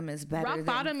bottom is better. Rock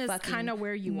bottom is kind of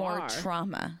where you are. More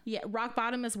trauma. Yeah. Rock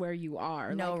bottom is where you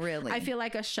are. No, like, really. I feel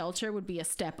like a shelter would be a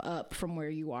step up from where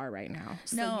you are right now.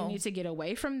 So you need to get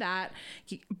away from that.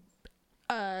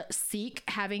 seek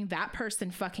having that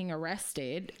person fucking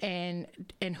arrested and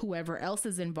whoever else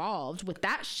is involved with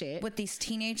that shit with these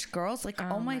teenage girls. Like,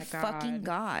 oh my fucking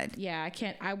God. Yeah,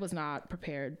 I was not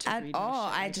prepared to at read all.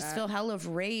 Like I just feel hell of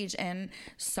rage, and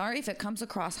sorry if it comes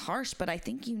across harsh, but I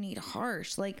think you need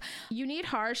harsh. Like, you need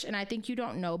harsh, and I think you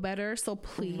don't know better. So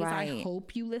please, I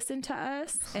hope you listen to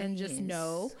us and just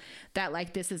know that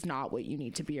like this is not what you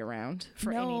need to be around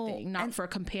for anything. Not for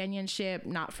companionship,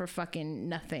 not for fucking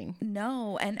nothing.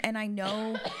 No. And I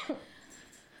know,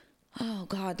 oh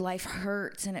God, life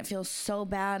hurts and it feels so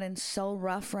bad and so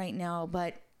rough right now,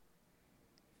 but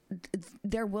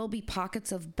there will be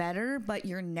pockets of better, but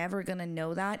you're never going to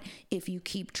know that if you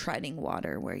keep treading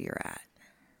water where you're at.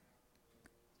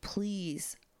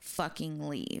 Please fucking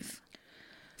leave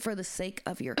for the sake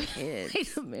of your kids.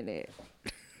 Wait a minute.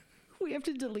 We have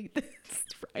to delete this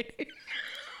write-in.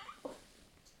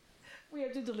 We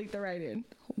have to delete the write-in.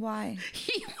 Why?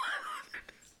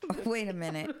 Wait a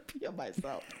minute. I'm pee on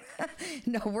myself.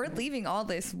 No, we're leaving all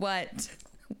this. What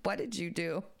did you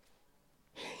do?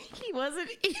 He wasn't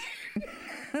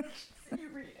here. You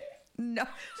read it. No.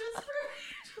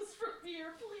 Just for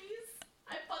fear, please.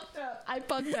 I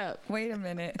fucked up. Wait a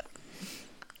minute.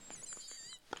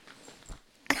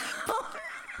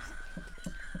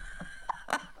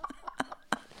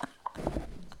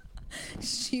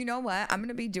 You know what? I'm going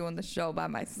to be doing the show by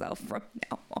myself from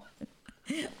now on.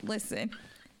 Listen.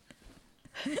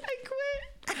 I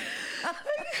quit. I'm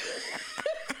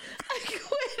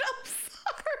sorry.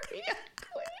 I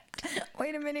quit.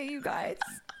 Wait a minute, you guys.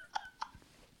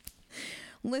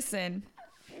 Listen.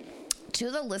 To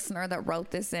the listener that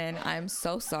wrote this in, I'm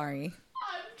so sorry.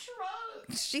 I'm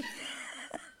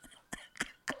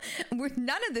drunk.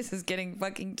 None of this is getting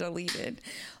fucking deleted.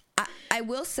 I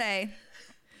will say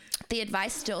the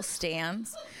advice still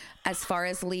stands as far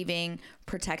as leaving,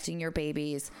 protecting your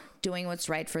babies, doing what's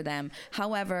right for them.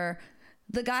 However,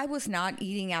 the guy was not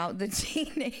eating out the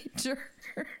teenager.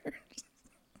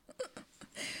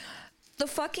 The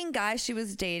fucking guy she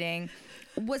was dating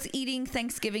was eating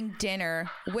Thanksgiving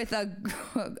dinner with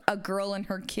a girl and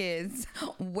her kids.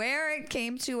 Where it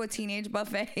came to a teenage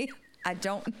buffet, I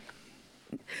don't.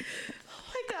 Oh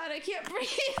my God, I can't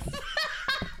breathe.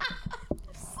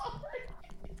 Sorry.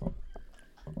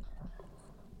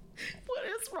 What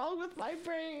is wrong with my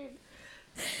brain?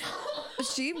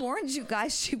 She warned you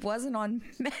guys she wasn't on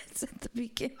meds at the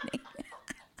beginning.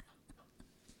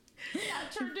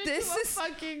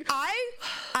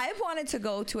 I wanted to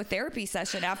go to a therapy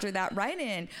session after that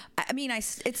write-in. I mean,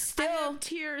 it's still. I have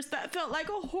tears. That felt like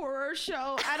a horror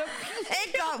show.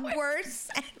 It got worse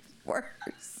and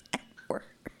worse and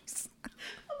worse. I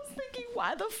was thinking,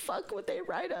 why the fuck would they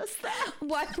write us that?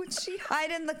 Why would she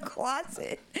hide in the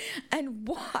closet and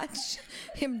watch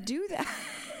him do that?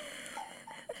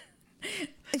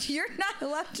 You're not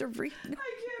allowed to read. I can't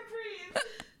breathe.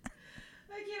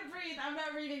 I can't breathe. I'm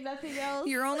not reading nothing else.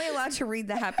 You're only allowed to read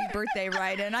the happy birthday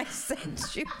write-in. I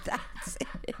sent you. That's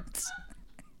it.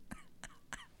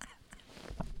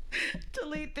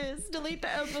 Delete this. Delete the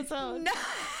episode. No.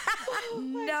 Oh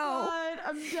my God,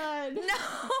 I'm done.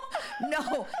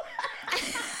 No.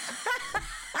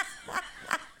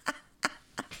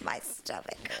 My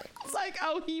stomach hurts. It's like,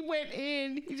 oh, he went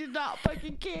in. He did not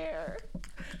fucking care.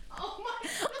 Oh my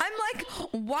God. I'm like,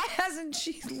 why hasn't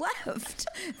she left?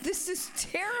 This is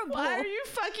terrible. Why are you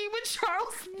fucking with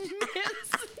Charles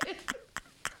Manson?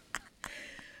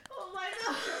 Oh my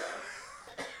God.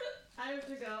 I have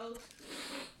to go.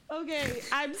 Okay,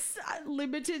 I'm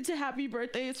limited to happy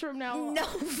birthdays from now on. No,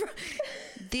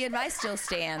 the advice still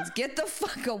stands. Get the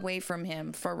fuck away from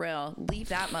him, for real. Leave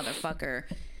that motherfucker.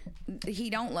 He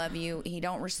don't love you. He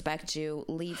don't respect you.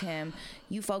 Leave him.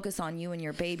 You focus on you and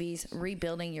your babies,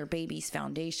 rebuilding your baby's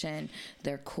foundation,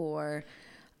 their core.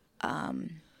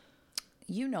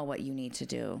 You know what you need to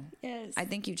do. Yes. I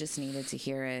think you just needed to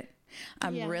hear it.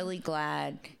 I'm really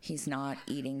glad he's not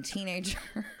eating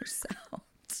teenagers out.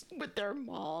 With their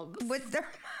moms. I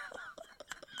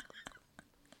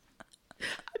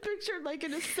pictured like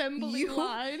an assembly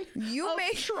line. You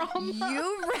read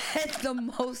the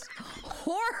most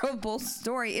horrible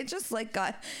story. It just like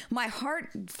my heart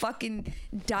fucking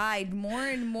died more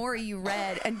and more you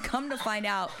read, and come to find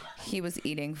out he was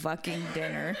eating fucking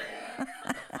dinner. Turn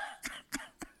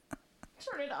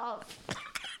it off.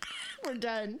 We're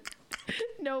done.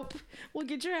 Nope. We'll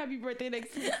get your happy birthday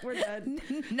next week. We're done.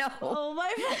 No. Oh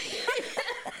my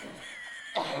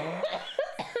God.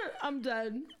 I'm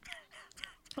done.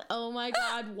 Oh my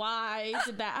God. Why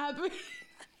did that happen?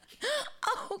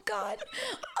 Oh God.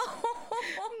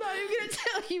 I'm not even going to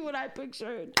tell you what I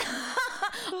pictured.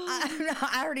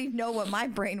 I already know what my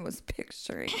brain was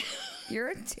picturing. You're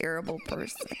a terrible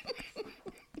person.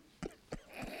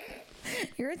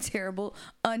 You're a terrible,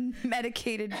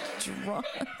 unmedicated drunk.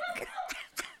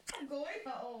 I'm going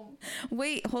home.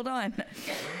 Wait, hold on.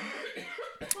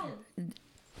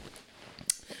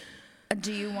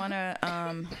 Do you want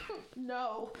to,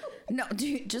 No. No,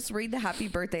 just read the happy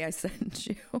birthday I sent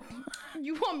you.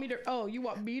 You want me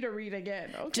to read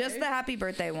again? Okay. Just the happy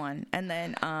birthday one. And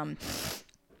then,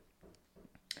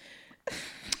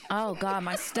 oh God,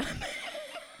 my stomach.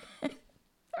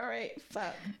 All right,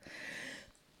 fuck.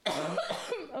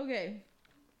 Okay.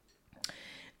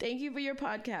 Thank you for your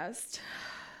podcast.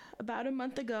 About a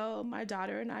month ago, my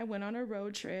daughter and I went on a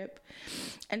road trip,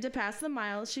 and to pass the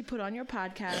miles, she put on your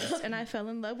podcast, and I fell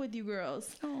in love with you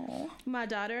girls. Oh. My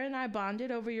daughter and I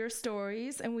bonded over your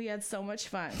stories, and we had so much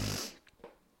fun.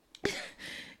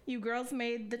 You girls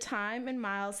made the time and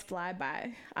miles fly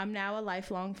by. I'm now a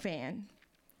lifelong fan.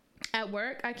 At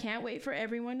work, I can't wait for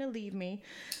everyone to leave me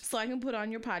so I can put on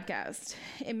your podcast.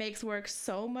 It makes work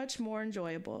so much more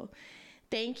enjoyable.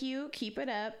 Thank you. Keep it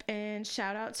up. And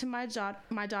shout out to my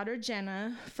daughter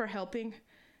Jenna for helping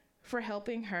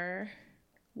her.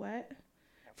 What?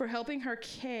 For helping her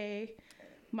Kay,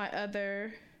 my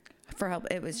other. For help.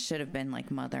 Should have been like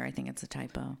mother. I think it's a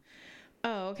typo.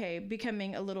 Oh, okay.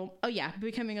 Becoming a little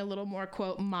more,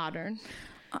 quote, modern.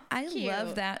 I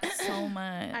love that so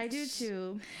much. I do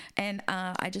too. And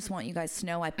I just want you guys to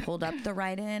know I pulled up the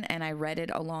write-in and I read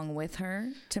it along with her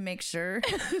to make sure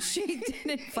she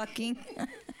didn't fucking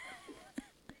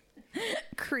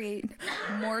create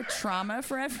more trauma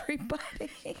for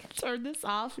everybody. Turn this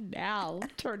off now.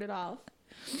 Turn it off.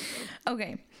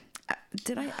 Okay.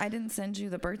 I didn't send you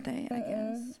the birthday, I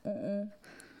guess.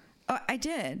 Oh, I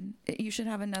did. You should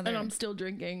have another. And I'm still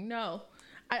drinking. No.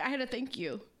 I had a thank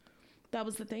you. That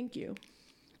was the thank you.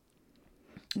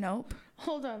 Nope.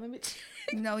 Hold on, let me.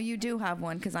 No, you do have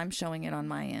one because I'm showing it on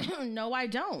my end. No, I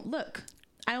don't. Look,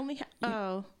 I only have.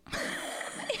 Oh.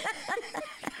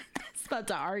 It's about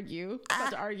to argue. It's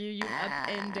about to argue you up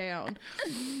and down.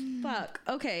 Fuck.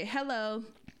 Okay. Hello.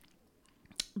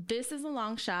 This is a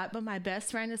long shot, but my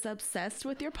best friend is obsessed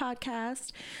with your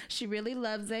podcast. She really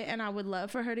loves it, and I would love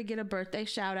for her to get a birthday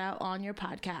shout out on your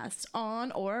podcast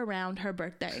on or around her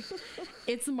birthday.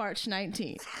 It's March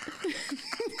 19th.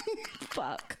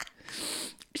 Fuck.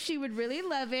 She would really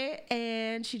love it,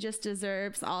 and she just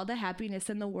deserves all the happiness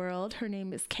in the world. Her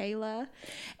name is Kayla,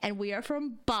 and we are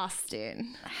from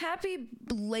Boston. Happy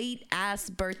late ass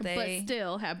birthday. But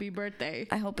still, happy birthday.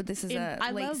 I hope this is a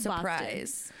late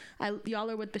surprise. Y'all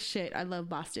are with the shit. I love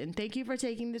Boston. Thank you for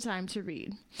taking the time to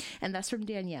read. And that's from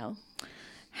Danielle.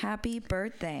 Happy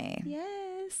birthday.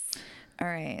 Yes. All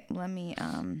right, let me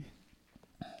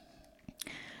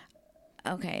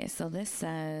okay, so this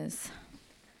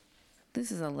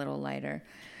is a little lighter.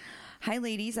 Hi,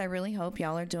 ladies. I really hope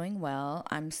y'all are doing well.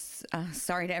 I'm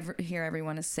sorry to hear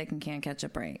everyone is sick and can't catch a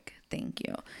break. Thank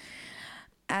you.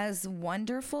 As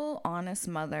wonderful, honest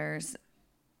mothers,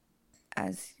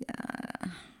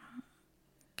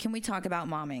 can we talk about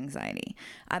mom anxiety?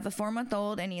 I have a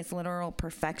 4-month-old and he is literal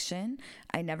perfection.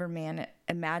 I never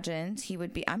imagined he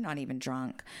would be, I'm not even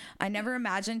drunk. I never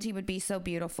imagined he would be so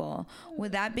beautiful.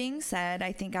 With that being said,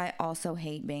 I think I also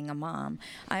hate being a mom.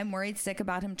 I'm worried sick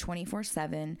about him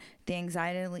 24/7.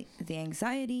 The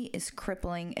anxiety is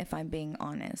crippling if I'm being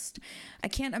honest. I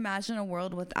can't imagine a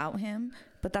world without him,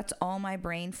 but that's all my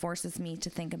brain forces me to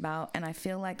think about, and I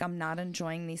feel like I'm not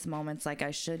enjoying these moments like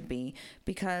I should be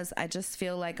because I just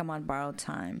feel like I'm on borrowed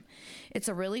time. It's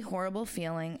a really horrible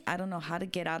feeling. I don't know how to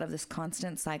get out of this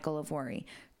constant cycle of worry.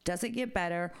 Does it get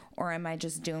better, or am I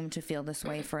just doomed to feel this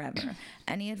way forever?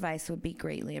 Any advice would be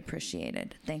greatly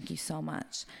appreciated. Thank you so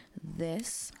much.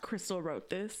 Crystal wrote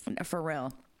this. For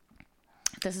real.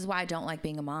 This is why I don't like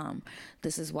being a mom.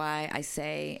 This is why I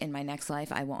say in my next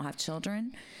life I won't have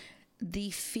children.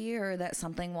 The fear that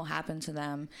something will happen to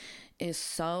them is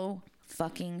so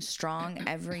fucking strong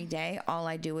every day. All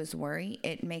I do is worry.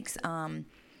 It makes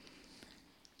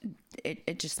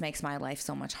it just makes my life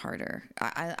so much harder.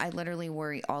 I literally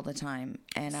worry all the time.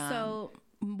 And so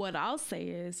what I'll say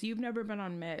is, you've never been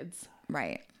on meds,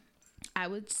 right? I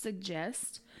would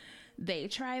suggest they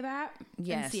try that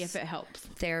and see if it helps.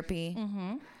 Therapy.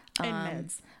 Mm-hmm. And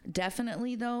meds.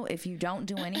 Definitely, though, if you don't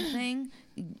do anything,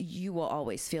 you will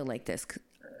always feel like this.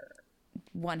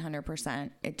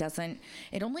 100%.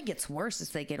 It only gets worse as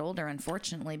they get older,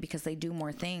 unfortunately, because they do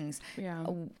more things. Yeah.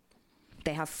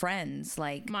 They have friends.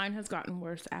 Like, mine has gotten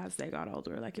worse as they got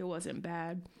older. Like, it wasn't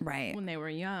bad when they were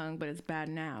young, but it's bad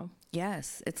now.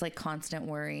 Yes, it's like constant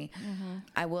worry. Mm-hmm.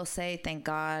 I will say thank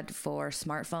God for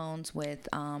smartphones with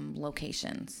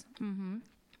locations. Mm-hmm.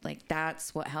 Like,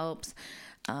 that's what helps.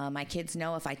 My kids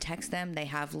know if I text them, they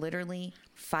have literally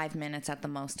 5 minutes at the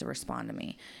most to respond to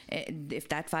me. If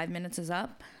that 5 minutes is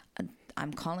up,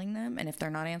 I'm calling them, and if they're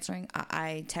not answering,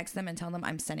 I text them and tell them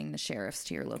I'm sending the sheriffs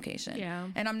to your location. Yeah.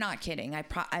 And I'm not kidding.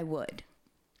 I would.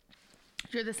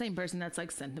 You're the same person that's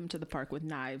like sent them to the park with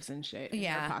knives and shit in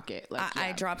their pocket. Like,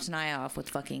 I dropped Naya off with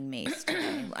fucking mace.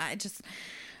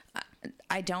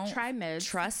 I don't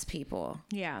trust people.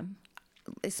 Yeah.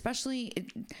 Especially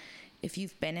if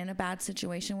you've been in a bad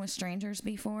situation with strangers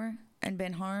before and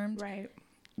been harmed. Right.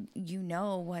 You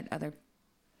know what other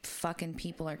fucking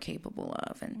people are capable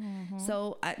of. And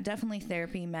so definitely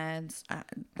therapy, meds,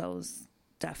 those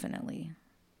definitely.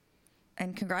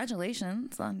 And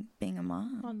congratulations on being a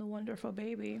mom. On the wonderful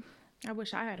baby. I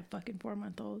wish I had a fucking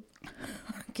 4-month-old.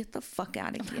 Get the fuck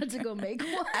out of here. I had to go make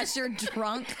one. As you're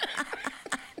drunk.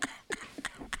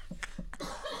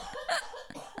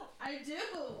 I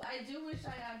do wish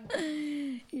I had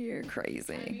one. You're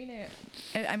crazy. I mean it.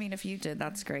 I mean, if you did,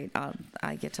 that's great.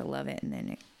 I get to love it, and then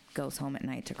it goes home at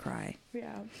night to cry.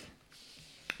 Yeah.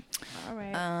 All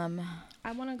right.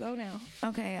 I want to go now.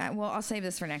 Okay. Well, I'll save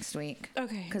this for next week.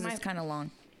 Okay. Because it's kind of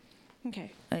long.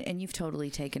 Okay. And you've totally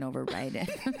taken over Biden.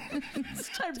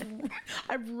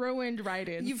 I've ruined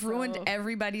Biden. You've ruined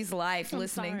everybody's life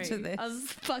listening to this. I'm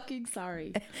fucking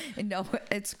sorry. No,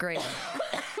 it's great.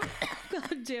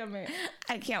 God damn it.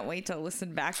 I can't wait to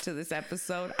listen back to this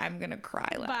episode. I'm going to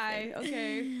cry laughing. Bye.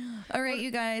 Okay. All right,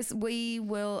 you guys. We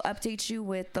will update you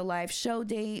with the live show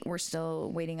date. We're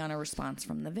still waiting on a response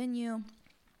from the venue.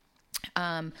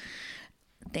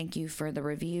 Thank you for the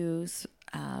reviews.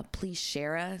 Please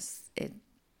share us. It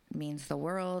means the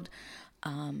world.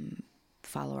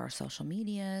 Follow our social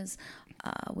medias.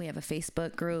 We have a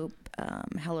Facebook group,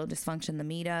 Hello Dysfunction, the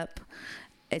Meetup.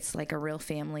 It's like a real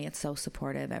family. It's so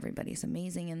supportive. Everybody's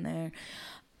amazing in there.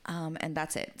 And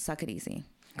that's it. Suck it easy.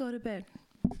 Go to bed.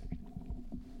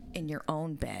 In your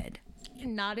own bed.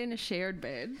 Not in a shared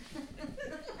bed.